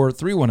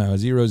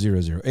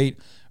 214-310-0008,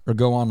 or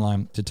go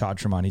online to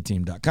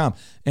toddtremontiteam.com.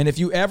 And if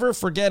you ever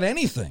forget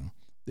anything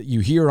that you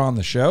hear on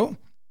the show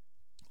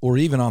or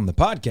even on the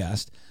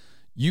podcast,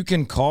 you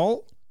can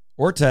call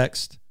or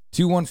text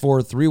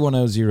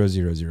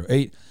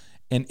 214-310-0008.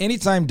 And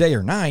anytime, day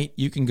or night,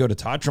 you can go to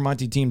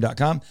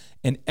toddtremontiteam.com,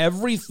 and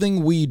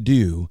everything we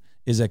do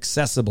is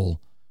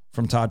accessible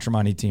from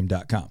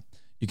toddtremontiteam.com.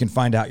 You can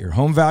find out your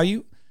home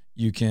value.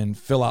 You can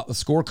fill out the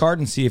scorecard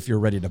and see if you're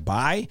ready to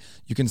buy.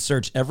 You can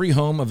search every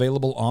home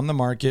available on the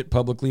market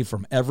publicly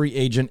from every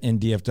agent in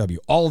DFW.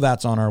 All of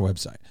that's on our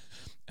website.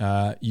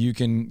 You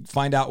can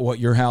find out what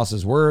your house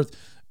is worth.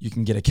 You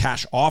can get a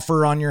cash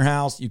offer on your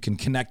house. You can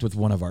connect with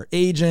one of our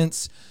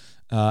agents,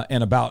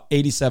 and about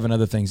 87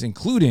 other things,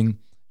 including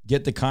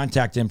get the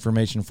contact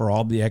information for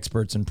all the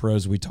experts and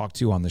pros we talk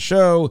to on the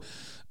show.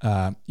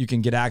 You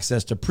can get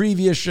access to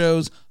previous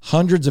shows,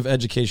 hundreds of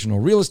educational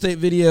real estate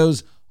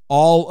videos.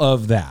 All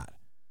of that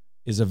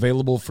is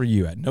available for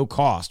you at no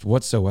cost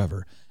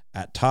whatsoever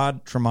at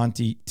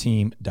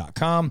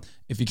toddtremontiteam.com.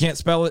 If you can't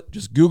spell it,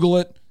 just Google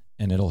it,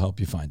 and it'll help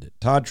you find it.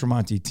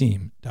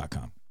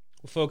 toddtremontiteam.com.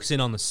 We're focusing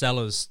on the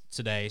sellers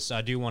today, so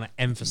I do want to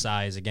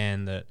emphasize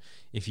again that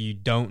if you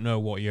don't know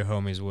what your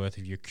home is worth,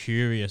 if you're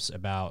curious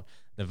about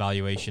the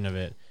valuation of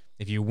it,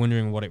 if you're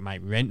wondering what it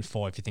might rent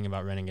for, if you're thinking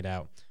about renting it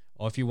out,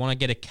 or if you want to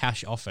get a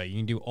cash offer, you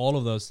can do all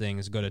of those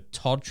things. Go to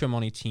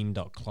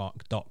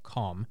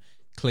toddtremontiteam.com,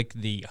 click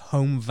the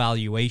Home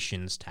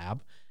Valuations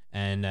tab,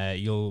 and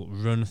you'll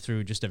run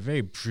through just a very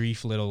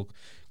brief little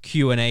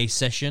Q&A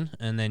session,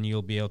 and then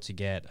you'll be able to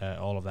get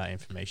all of that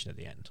information at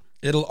the end.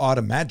 It'll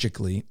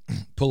automatically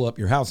pull up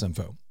your house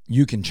info.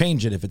 You can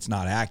change it if it's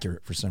not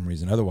accurate for some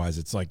reason. Otherwise,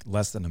 it's like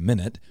less than a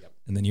minute. Yep.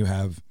 And then you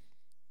have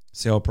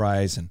sale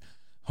price and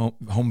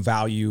home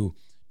value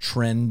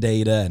trend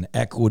data and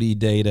equity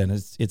data. And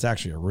it's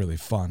actually a really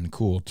fun,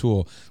 cool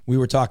tool. We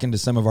were talking to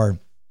some of our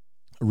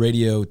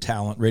radio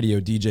talent, radio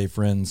DJ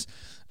friends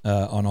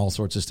on all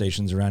sorts of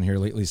stations around here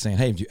lately saying,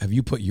 hey, have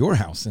you put your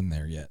house in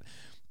there yet?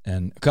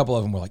 And a couple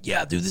of them were like,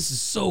 yeah, dude, this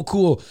is so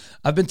cool.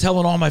 I've been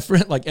telling all my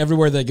friends, like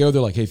everywhere they go,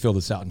 they're like, hey, fill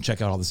this out and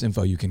check out all this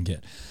info you can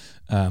get.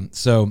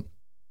 So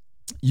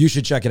you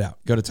should check it out.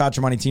 Go to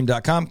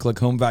ToddTremontiTeam.com, click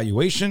home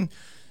valuation,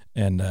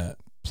 and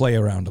play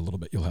around a little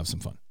bit. You'll have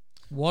some fun.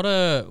 What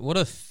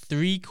are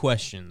 3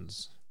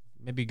 questions?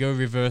 Maybe go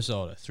reverse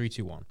order. 3,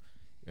 2,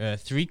 1.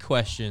 3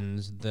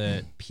 questions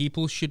that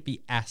people should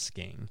be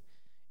asking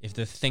if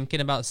they're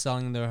thinking about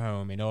selling their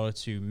home in order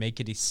to make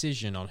a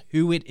decision on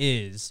who it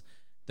is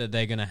that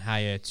they're going to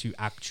hire to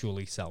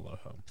actually sell their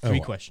home. 3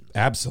 questions.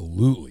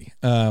 Absolutely.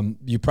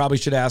 You probably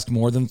should ask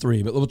more than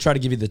 3, but we'll try to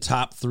give you the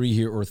top 3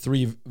 here, or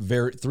 3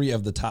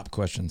 of the top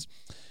questions.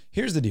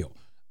 Here's the deal.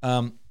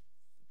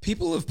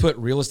 People have put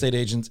real estate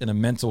agents in a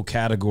mental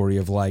category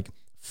of like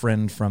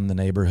friend from the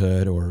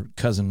neighborhood or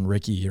cousin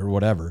Ricky or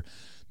whatever.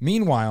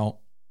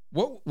 Meanwhile,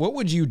 what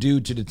would you do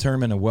to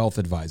determine a wealth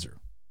advisor,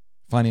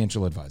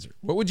 financial advisor?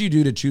 What would you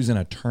do to choose an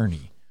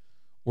attorney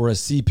or a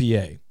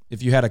CPA?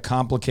 If you had a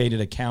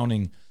complicated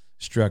accounting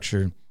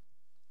structure,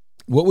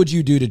 what would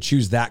you do to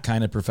choose that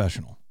kind of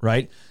professional,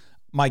 right?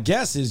 My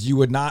guess is you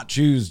would not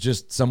choose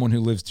just someone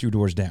who lives 2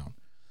 doors down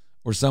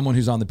or someone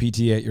who's on the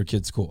PTA at your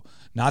kid's school.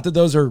 Not that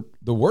those are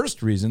the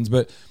worst reasons,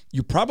 but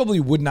you probably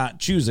would not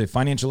choose a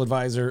financial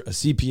advisor, a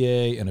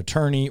CPA, an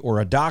attorney, or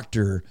a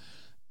doctor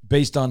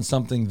based on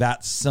something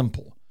that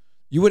simple.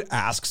 You would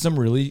ask some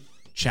really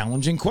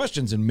challenging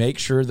questions and make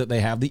sure that they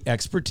have the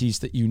expertise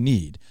that you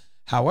need.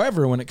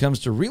 However, when it comes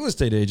to real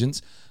estate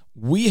agents,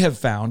 we have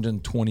found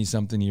in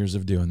 20-something years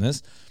of doing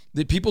this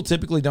that people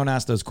typically don't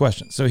ask those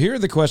questions. So here are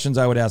the questions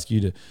I would ask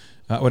you to,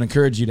 I would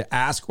encourage you to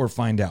ask or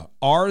find out.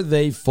 Are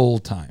they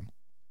full-time?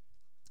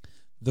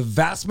 The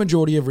vast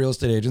majority of real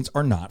estate agents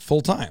are not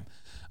full-time.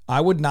 I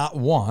would not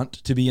want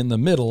to be in the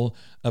middle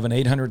of an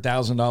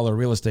 $800,000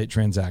 real estate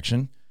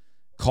transaction,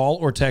 call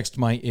or text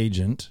my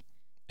agent,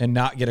 and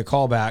not get a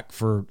call back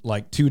for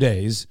like 2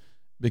 days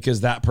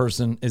because that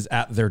person is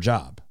at their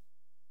job.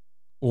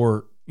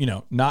 Or,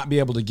 not be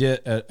able to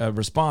get a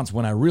response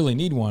when I really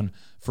need one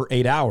for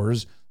 8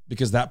 hours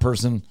because that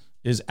person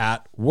is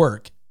at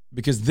work,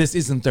 because this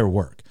isn't their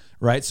work,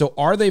 right? So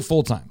are they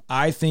full-time?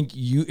 I think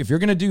if you're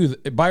going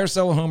to buy or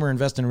sell a home or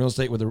invest in real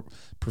estate with a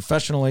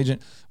professional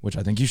agent, which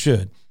I think you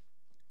should,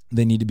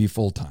 they need to be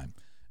full-time.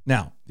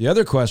 Now, the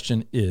other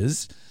question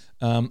is,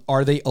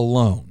 are they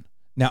alone?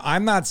 Now,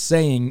 I'm not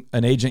saying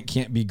an agent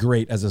can't be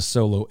great as a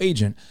solo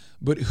agent,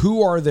 but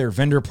who are their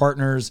vendor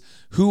partners?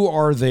 Who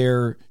are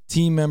their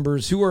team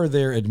members? Who are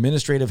their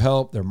administrative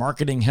help, their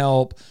marketing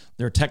help,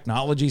 their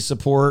technology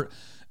support?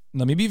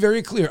 Let me be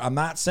very clear. I'm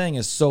not saying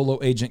a solo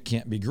agent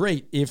can't be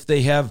great if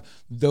they have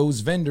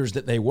those vendors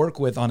that they work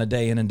with on a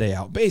day in and day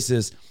out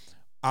basis.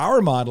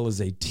 Our model is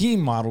a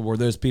team model where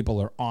those people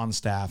are on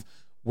staff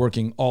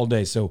working all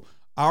day. So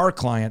our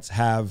clients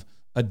have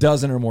a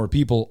dozen or more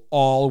people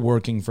all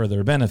working for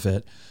their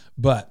benefit.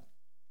 But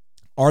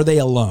are they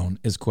alone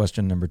is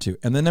question number 2.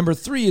 And then number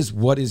 3 is,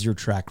 what is your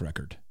track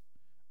record,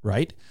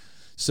 right?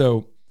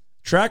 So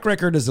track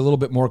record is a little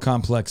bit more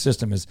complex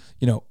system. Is,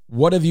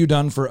 what have you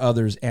done for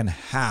others and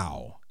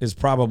how is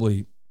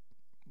probably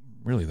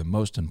really the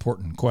most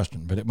important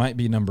question, but it might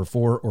be number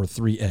 4 or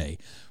 3A.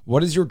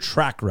 What is your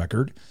track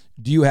record?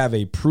 Do you have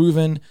a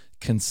proven,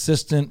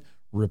 consistent,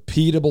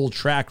 repeatable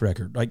track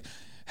record? Like,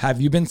 have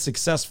you been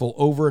successful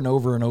over and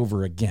over and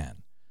over again?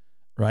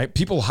 Right?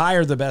 People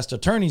hire the best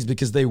attorneys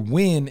because they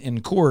win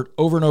in court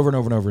over and over and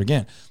over and over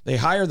again. They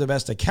hire the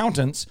best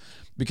accountants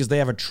because they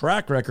have a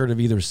track record of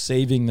either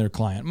saving their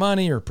client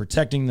money or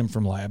protecting them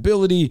from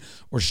liability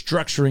or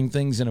structuring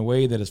things in a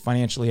way that is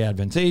financially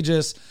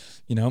advantageous.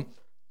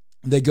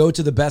 They go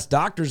to the best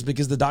doctors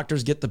because the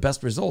doctors get the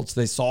best results.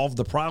 They solve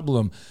the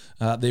problem.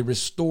 They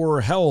restore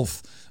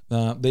health.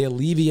 They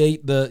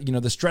alleviate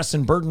the stress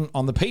and burden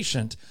on the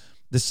patient.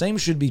 The same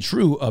should be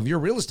true of your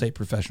real estate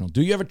professional.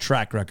 Do you have a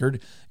track record,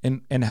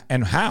 and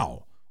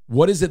how?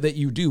 What is it that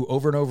you do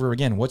over and over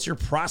again? What's your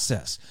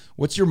process?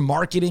 What's your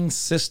marketing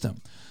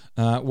system?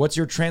 What's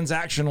your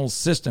transactional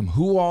system?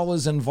 Who all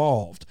is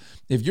involved?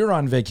 If you're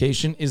on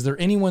vacation, is there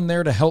anyone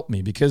there to help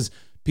me? Because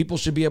people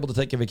should be able to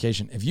take a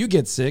vacation. If you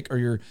get sick or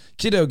your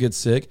kiddo gets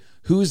sick,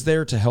 who's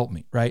there to help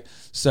me, right?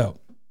 So,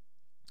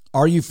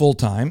 are you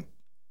full-time?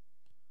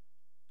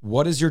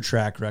 What is your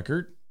track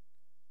record?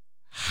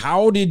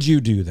 How did you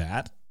do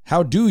that?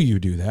 How do you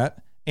do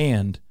that?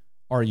 And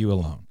are you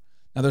alone?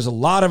 Now, there's a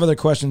lot of other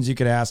questions you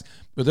could ask,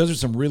 but those are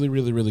some really,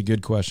 really, really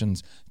good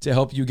questions to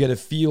help you get a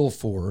feel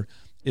for,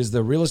 is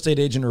the real estate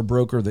agent or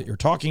broker that you're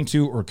talking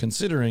to or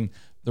considering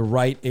the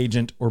right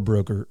agent or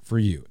broker for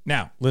you.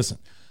 Now, listen,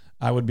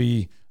 I would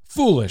be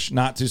foolish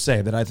not to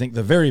say that I think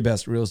the very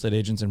best real estate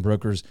agents and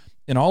brokers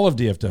in all of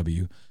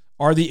DFW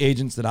are the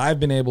agents that I've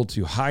been able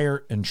to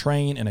hire and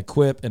train and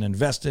equip and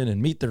invest in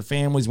and meet their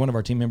families. One of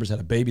our team members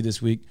had a baby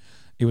this week.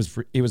 It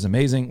was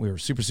amazing. We were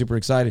super, super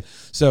excited.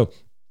 So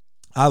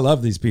I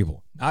love these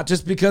people, not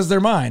just because they're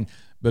mine,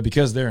 but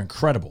because they're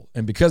incredible.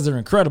 And because they're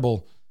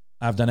incredible,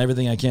 I've done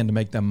everything I can to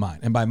make them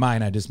mine. And by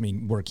mine, I just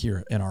mean work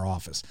here in our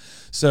office.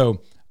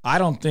 So I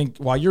don't think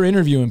while you're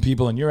interviewing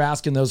people and you're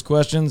asking those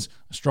questions,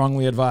 I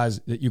strongly advise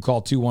that you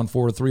call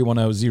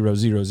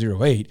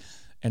 214-310-0008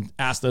 and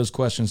ask those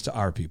questions to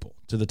our people,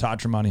 to the Todd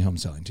Tremonti home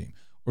selling team.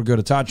 Or go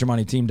to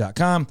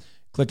ToddTremontiTeam.com,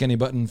 click any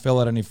button, fill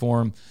out any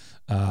form,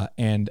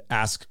 and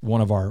ask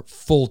one of our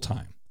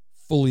full-time,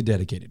 fully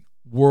dedicated,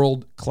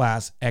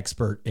 world-class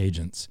expert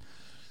agents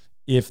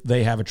if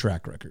they have a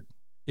track record,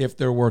 if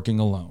they're working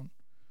alone,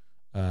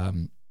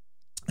 and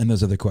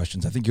those other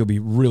questions. I think you'll be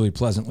really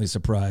pleasantly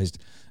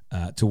surprised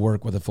to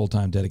work with a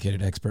full-time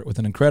dedicated expert with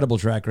an incredible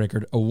track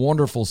record, a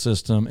wonderful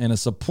system, and a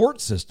support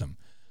system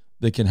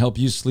that can help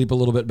you sleep a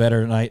little bit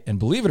better at night. And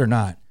believe it or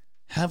not,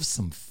 have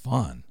some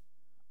fun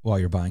while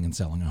you're buying and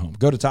selling a home.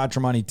 Go to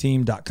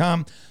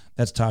ToddTremontiTeam.com.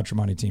 That's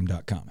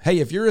ToddTremontiTeam.com. Hey,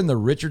 if you're in the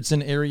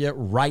Richardson area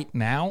right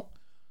now,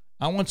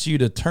 I want you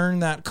to turn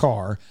that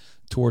car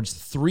towards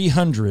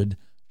 300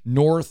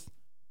 North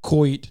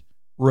Coit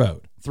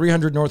Road.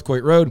 300 North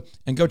Coit Road,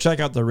 and go check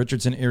out the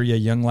Richardson area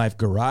Young Life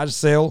garage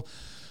sale,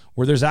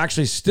 where there's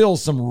actually still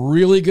some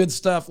really good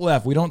stuff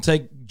left. We don't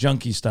take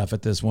junky stuff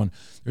at this one.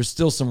 There's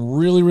still some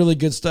really, really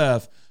good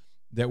stuff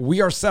that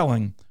we are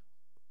selling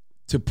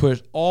to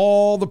put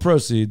all the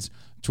proceeds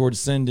towards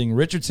sending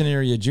Richardson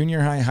area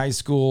junior high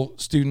school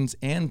students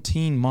and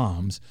teen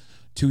moms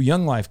to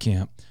Young Life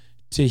Camp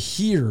to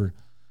hear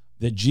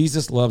that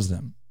Jesus loves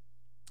them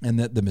and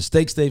that the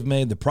mistakes they've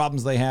made, the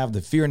problems they have,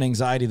 the fear and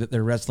anxiety that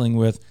they're wrestling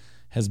with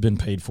has been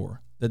paid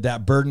for,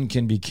 that burden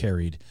can be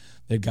carried,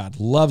 that God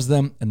loves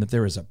them, and that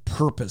there is a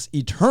purpose,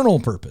 eternal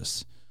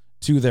purpose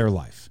to their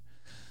life.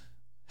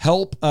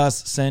 Help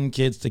us send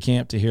kids to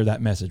camp to hear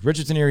that message.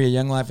 Richardson area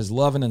Young Life is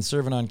loving and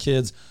serving on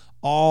kids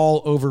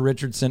all over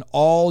Richardson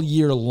all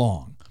year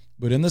long.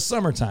 But in the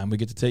summertime, we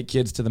get to take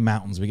kids to the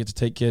mountains. We get to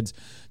take kids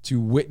to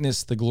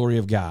witness the glory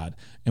of God.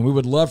 And we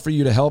would love for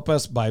you to help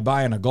us by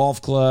buying a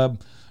golf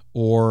club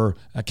or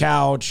a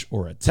couch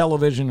or a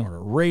television or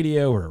a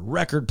radio or a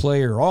record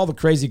player or all the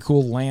crazy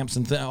cool lamps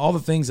and all the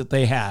things that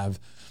they have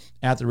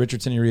at the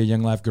Richardson area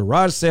Young Life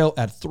garage sale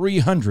at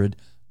 300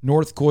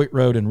 North Coit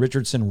Road in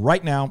Richardson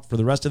right now for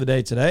the rest of the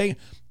day today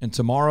and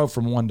tomorrow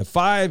from 1 to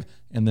 5,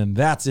 and then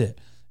that's it.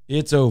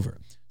 It's over.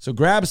 So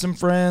grab some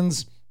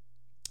friends,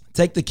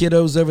 take the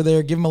kiddos over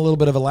there, give them a little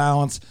bit of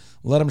allowance,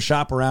 let them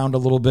shop around a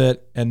little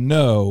bit, and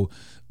know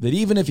that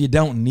even if you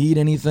don't need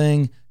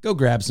anything, go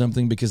grab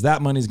something, because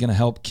that money is going to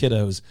help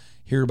kiddos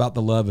hear about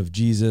the love of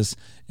Jesus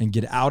and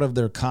get out of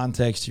their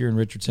context here in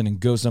Richardson and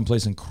go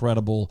someplace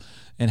incredible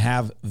and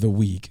have the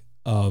week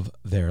of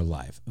their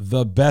life,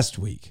 the best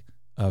week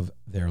of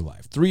their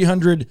life.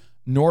 300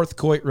 North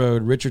Coit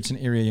Road, Richardson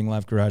area Young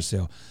Life garage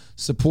sale.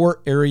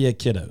 Support area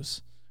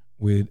kiddos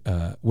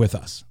with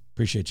us.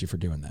 Appreciate you for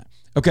doing that.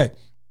 Okay,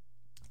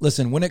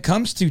 listen, when it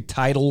comes to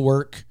title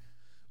work,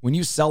 when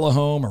you sell a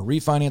home or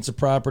refinance a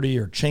property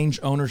or change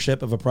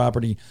ownership of a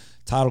property,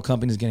 title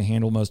company is going to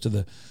handle most of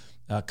the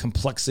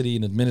complexity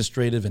and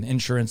administrative and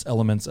insurance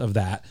elements of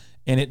that,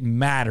 and it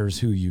matters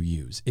who you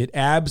use. It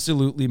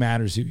absolutely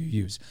matters who you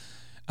use.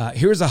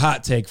 Here's a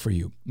hot take for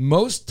you.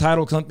 Most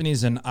title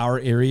companies in our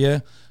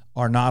area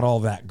are not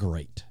all that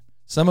great.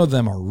 Some of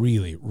them are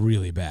really,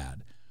 really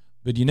bad.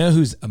 But you know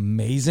who's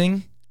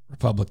amazing?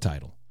 Republic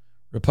Title.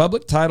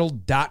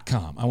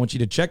 RepublicTitle.com. I want you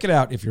to check it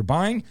out. If you're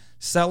buying,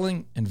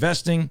 selling,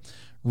 investing,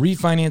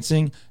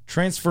 refinancing,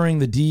 transferring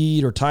the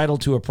deed or title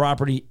to a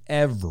property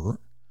ever,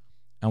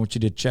 I want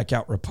you to check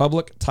out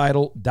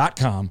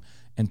RepublicTitle.com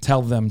and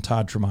tell them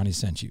Todd Tremonti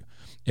sent you.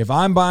 If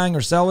I'm buying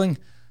or selling,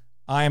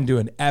 I am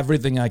doing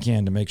everything I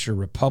can to make sure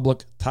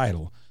Republic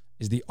Title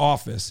is the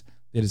office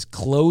that is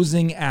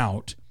closing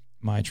out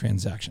my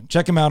transaction.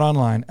 Check them out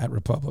online at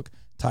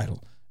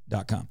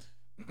RepublicTitle.com.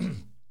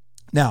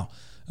 Now,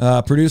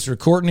 producer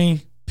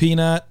Courtney,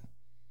 Peanut,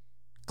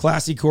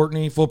 Classy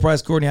Courtney, Full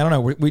Price Courtney, I don't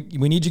know.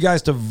 We need you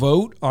guys to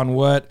vote on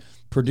what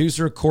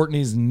producer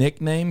Courtney's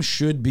nickname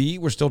should be.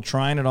 We're still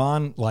trying it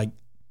on, like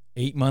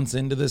 8 months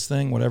into this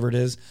thing, whatever it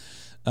is.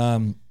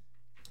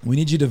 We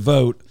need you to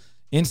vote.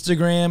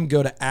 Instagram,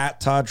 go to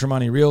 @Todd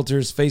Tremonti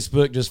Realtors.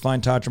 Facebook, just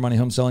find Todd Tremonti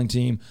Home Selling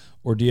Team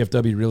or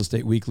DFW Real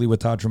Estate Weekly with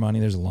Todd Tremonti.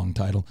 There's a long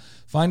title.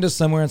 Find us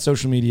somewhere on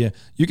social media.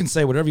 You can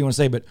say whatever you want to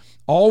say, but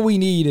all we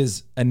need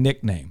is a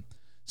nickname.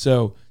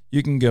 So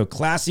you can go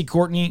Classy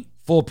Courtney,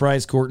 Full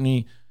Price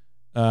Courtney,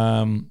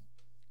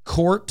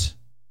 Court,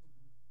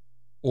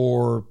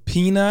 or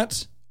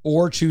Peanut,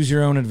 or Choose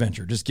Your Own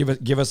Adventure. Just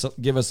give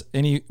us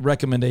any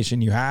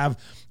recommendation you have.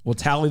 We'll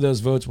tally those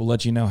votes. We'll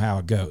let you know how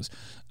it goes.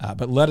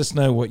 But let us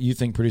know what you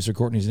think producer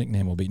Courtney's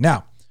nickname will be.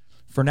 Now,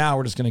 for now,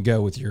 we're just going to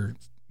go with your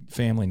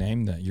family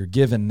name, your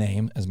given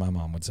name, as my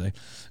mom would say.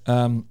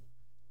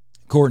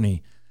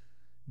 Courtney,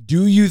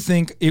 do you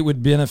think it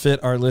would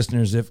benefit our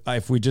listeners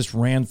if we just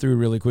ran through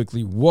really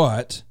quickly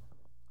what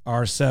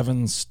our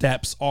 7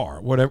 steps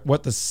are,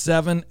 what the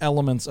 7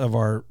 elements of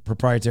our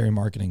proprietary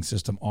marketing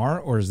system are,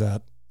 or is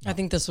that? I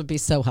think this would be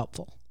so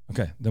helpful.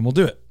 Okay, then we'll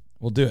do it.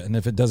 And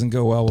if it doesn't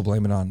go well, we'll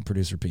blame it on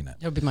producer Peanut.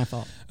 It would be my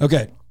fault.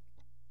 Okay,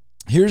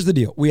 here's the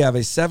deal. We have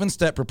a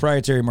 7-step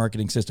proprietary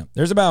marketing system.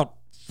 There's about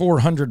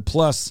 400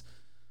 plus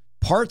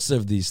parts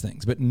of these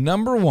things. But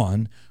number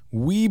one,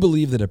 we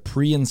believe that a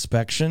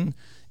pre-inspection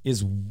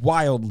is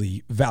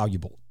wildly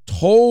valuable,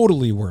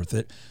 totally worth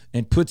it,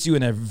 and puts you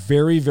in a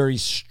very, very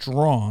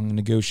strong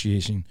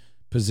negotiation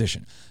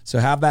position. So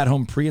have that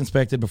home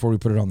pre-inspected before we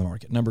put it on the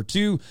market. Number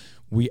two,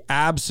 we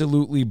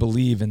absolutely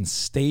believe in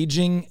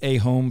staging a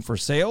home for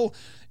sale.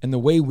 And the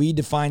way we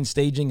define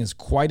staging is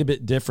quite a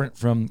bit different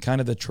from kind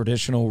of the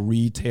traditional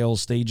retail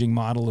staging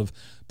model of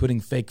putting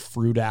fake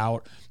fruit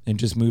out and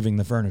just moving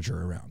the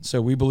furniture around.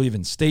 So we believe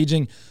in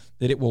staging,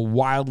 that it will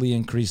wildly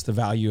increase the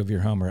value of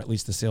your home, or at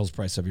least the sales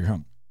price of your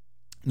home.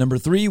 Number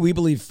three, we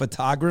believe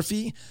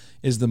photography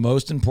is the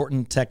most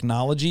important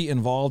technology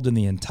involved in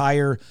the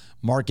entire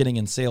marketing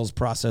and sales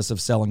process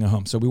of selling a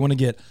home. So we want to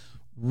get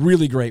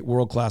really great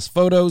world-class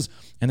photos,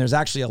 and there's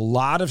actually a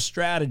lot of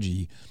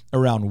strategy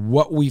around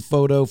what we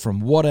photo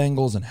from what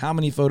angles and how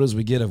many photos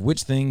we get of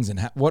which things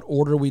and what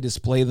order we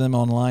display them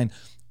online.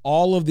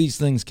 All of these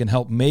things can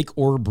help make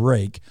or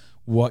break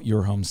what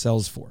your home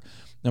sells for.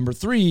 Number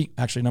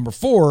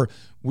four,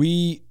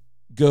 we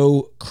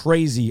go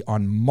crazy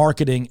on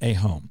marketing a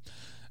home.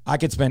 I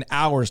could spend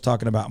hours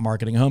talking about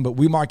marketing a home, but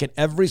we market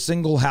every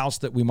single house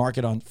that we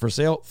market on for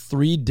sale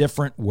 3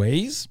 different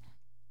ways.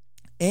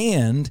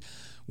 And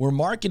we're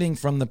marketing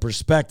from the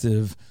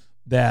perspective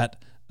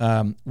that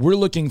we're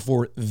looking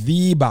for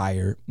the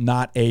buyer,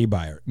 not a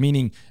buyer,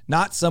 meaning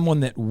not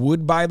someone that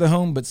would buy the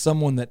home, but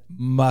someone that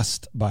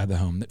must buy the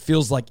home, that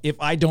feels like if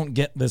I don't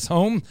get this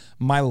home,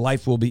 my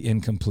life will be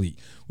incomplete.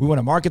 We want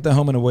to market the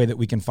home in a way that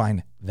we can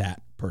find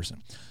that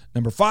person.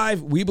 Number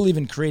 5, we believe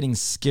in creating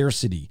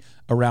scarcity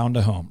around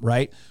a home,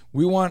 right?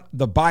 We want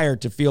the buyer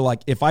to feel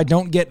like if I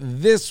don't get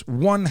this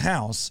one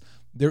house,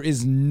 there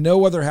is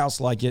no other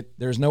house like it.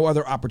 There's no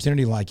other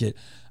opportunity like it.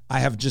 I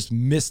have just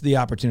missed the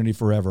opportunity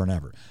forever and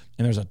ever.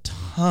 And there's a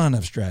ton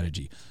of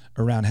strategy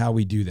around how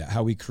we do that,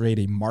 how we create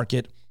a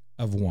market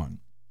of one.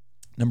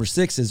 Number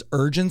 6 is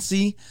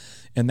urgency,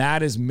 and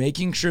that is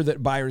making sure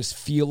that buyers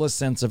feel a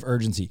sense of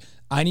urgency.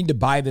 I need to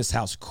buy this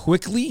house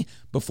quickly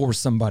before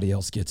somebody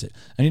else gets it.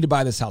 I need to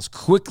buy this house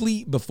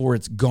quickly before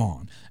it's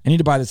gone. I need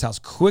to buy this house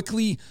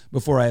quickly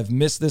before I have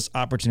missed this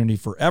opportunity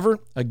forever.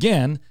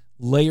 Again,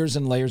 layers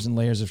and layers and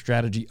layers of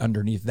strategy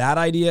underneath that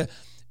idea.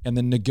 And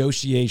then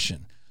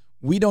negotiation.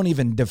 We don't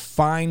even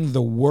define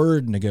the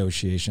word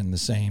negotiation the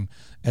same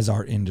as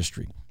our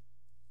industry.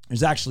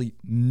 There's actually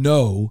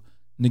no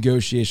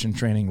negotiation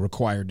training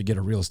required to get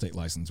a real estate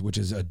license, which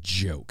is a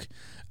joke.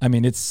 I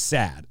mean, it's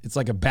sad. It's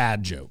like a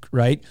bad joke,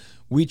 right?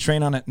 We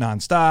train on it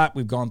nonstop.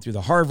 We've gone through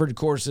the Harvard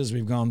courses.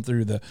 We've gone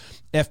through the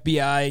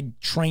FBI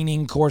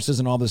training courses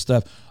and all this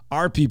stuff.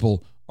 Our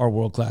people are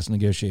world-class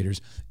negotiators.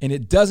 And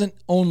it doesn't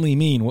only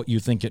mean what you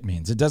think it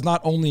means. It does not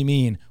only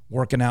mean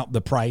working out the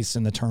price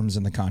and the terms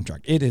in the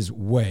contract. It is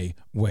way,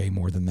 way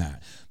more than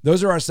that.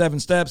 Those are our 7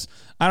 steps.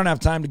 I don't have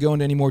time to go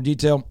into any more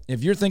detail.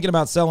 If you're thinking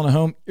about selling a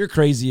home, you're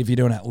crazy if you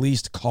don't at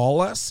least call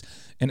us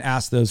and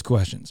ask those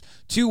questions.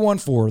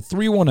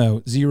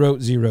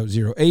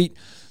 214-310-0008,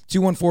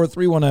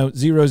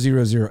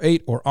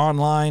 214-310-0008, or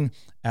online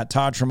at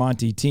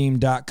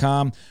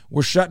toddtramonteteam.com.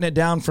 We're shutting it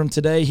down from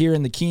today here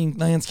in the Keen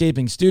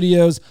Landscaping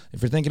Studios.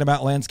 If you're thinking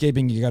about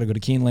landscaping, you got to go to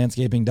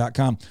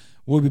keenlandscaping.com.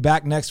 We'll be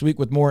back next week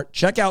with more.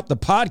 Check out the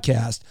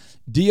podcast,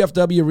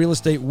 DFW Real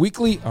Estate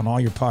Weekly, on all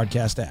your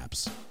podcast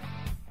apps.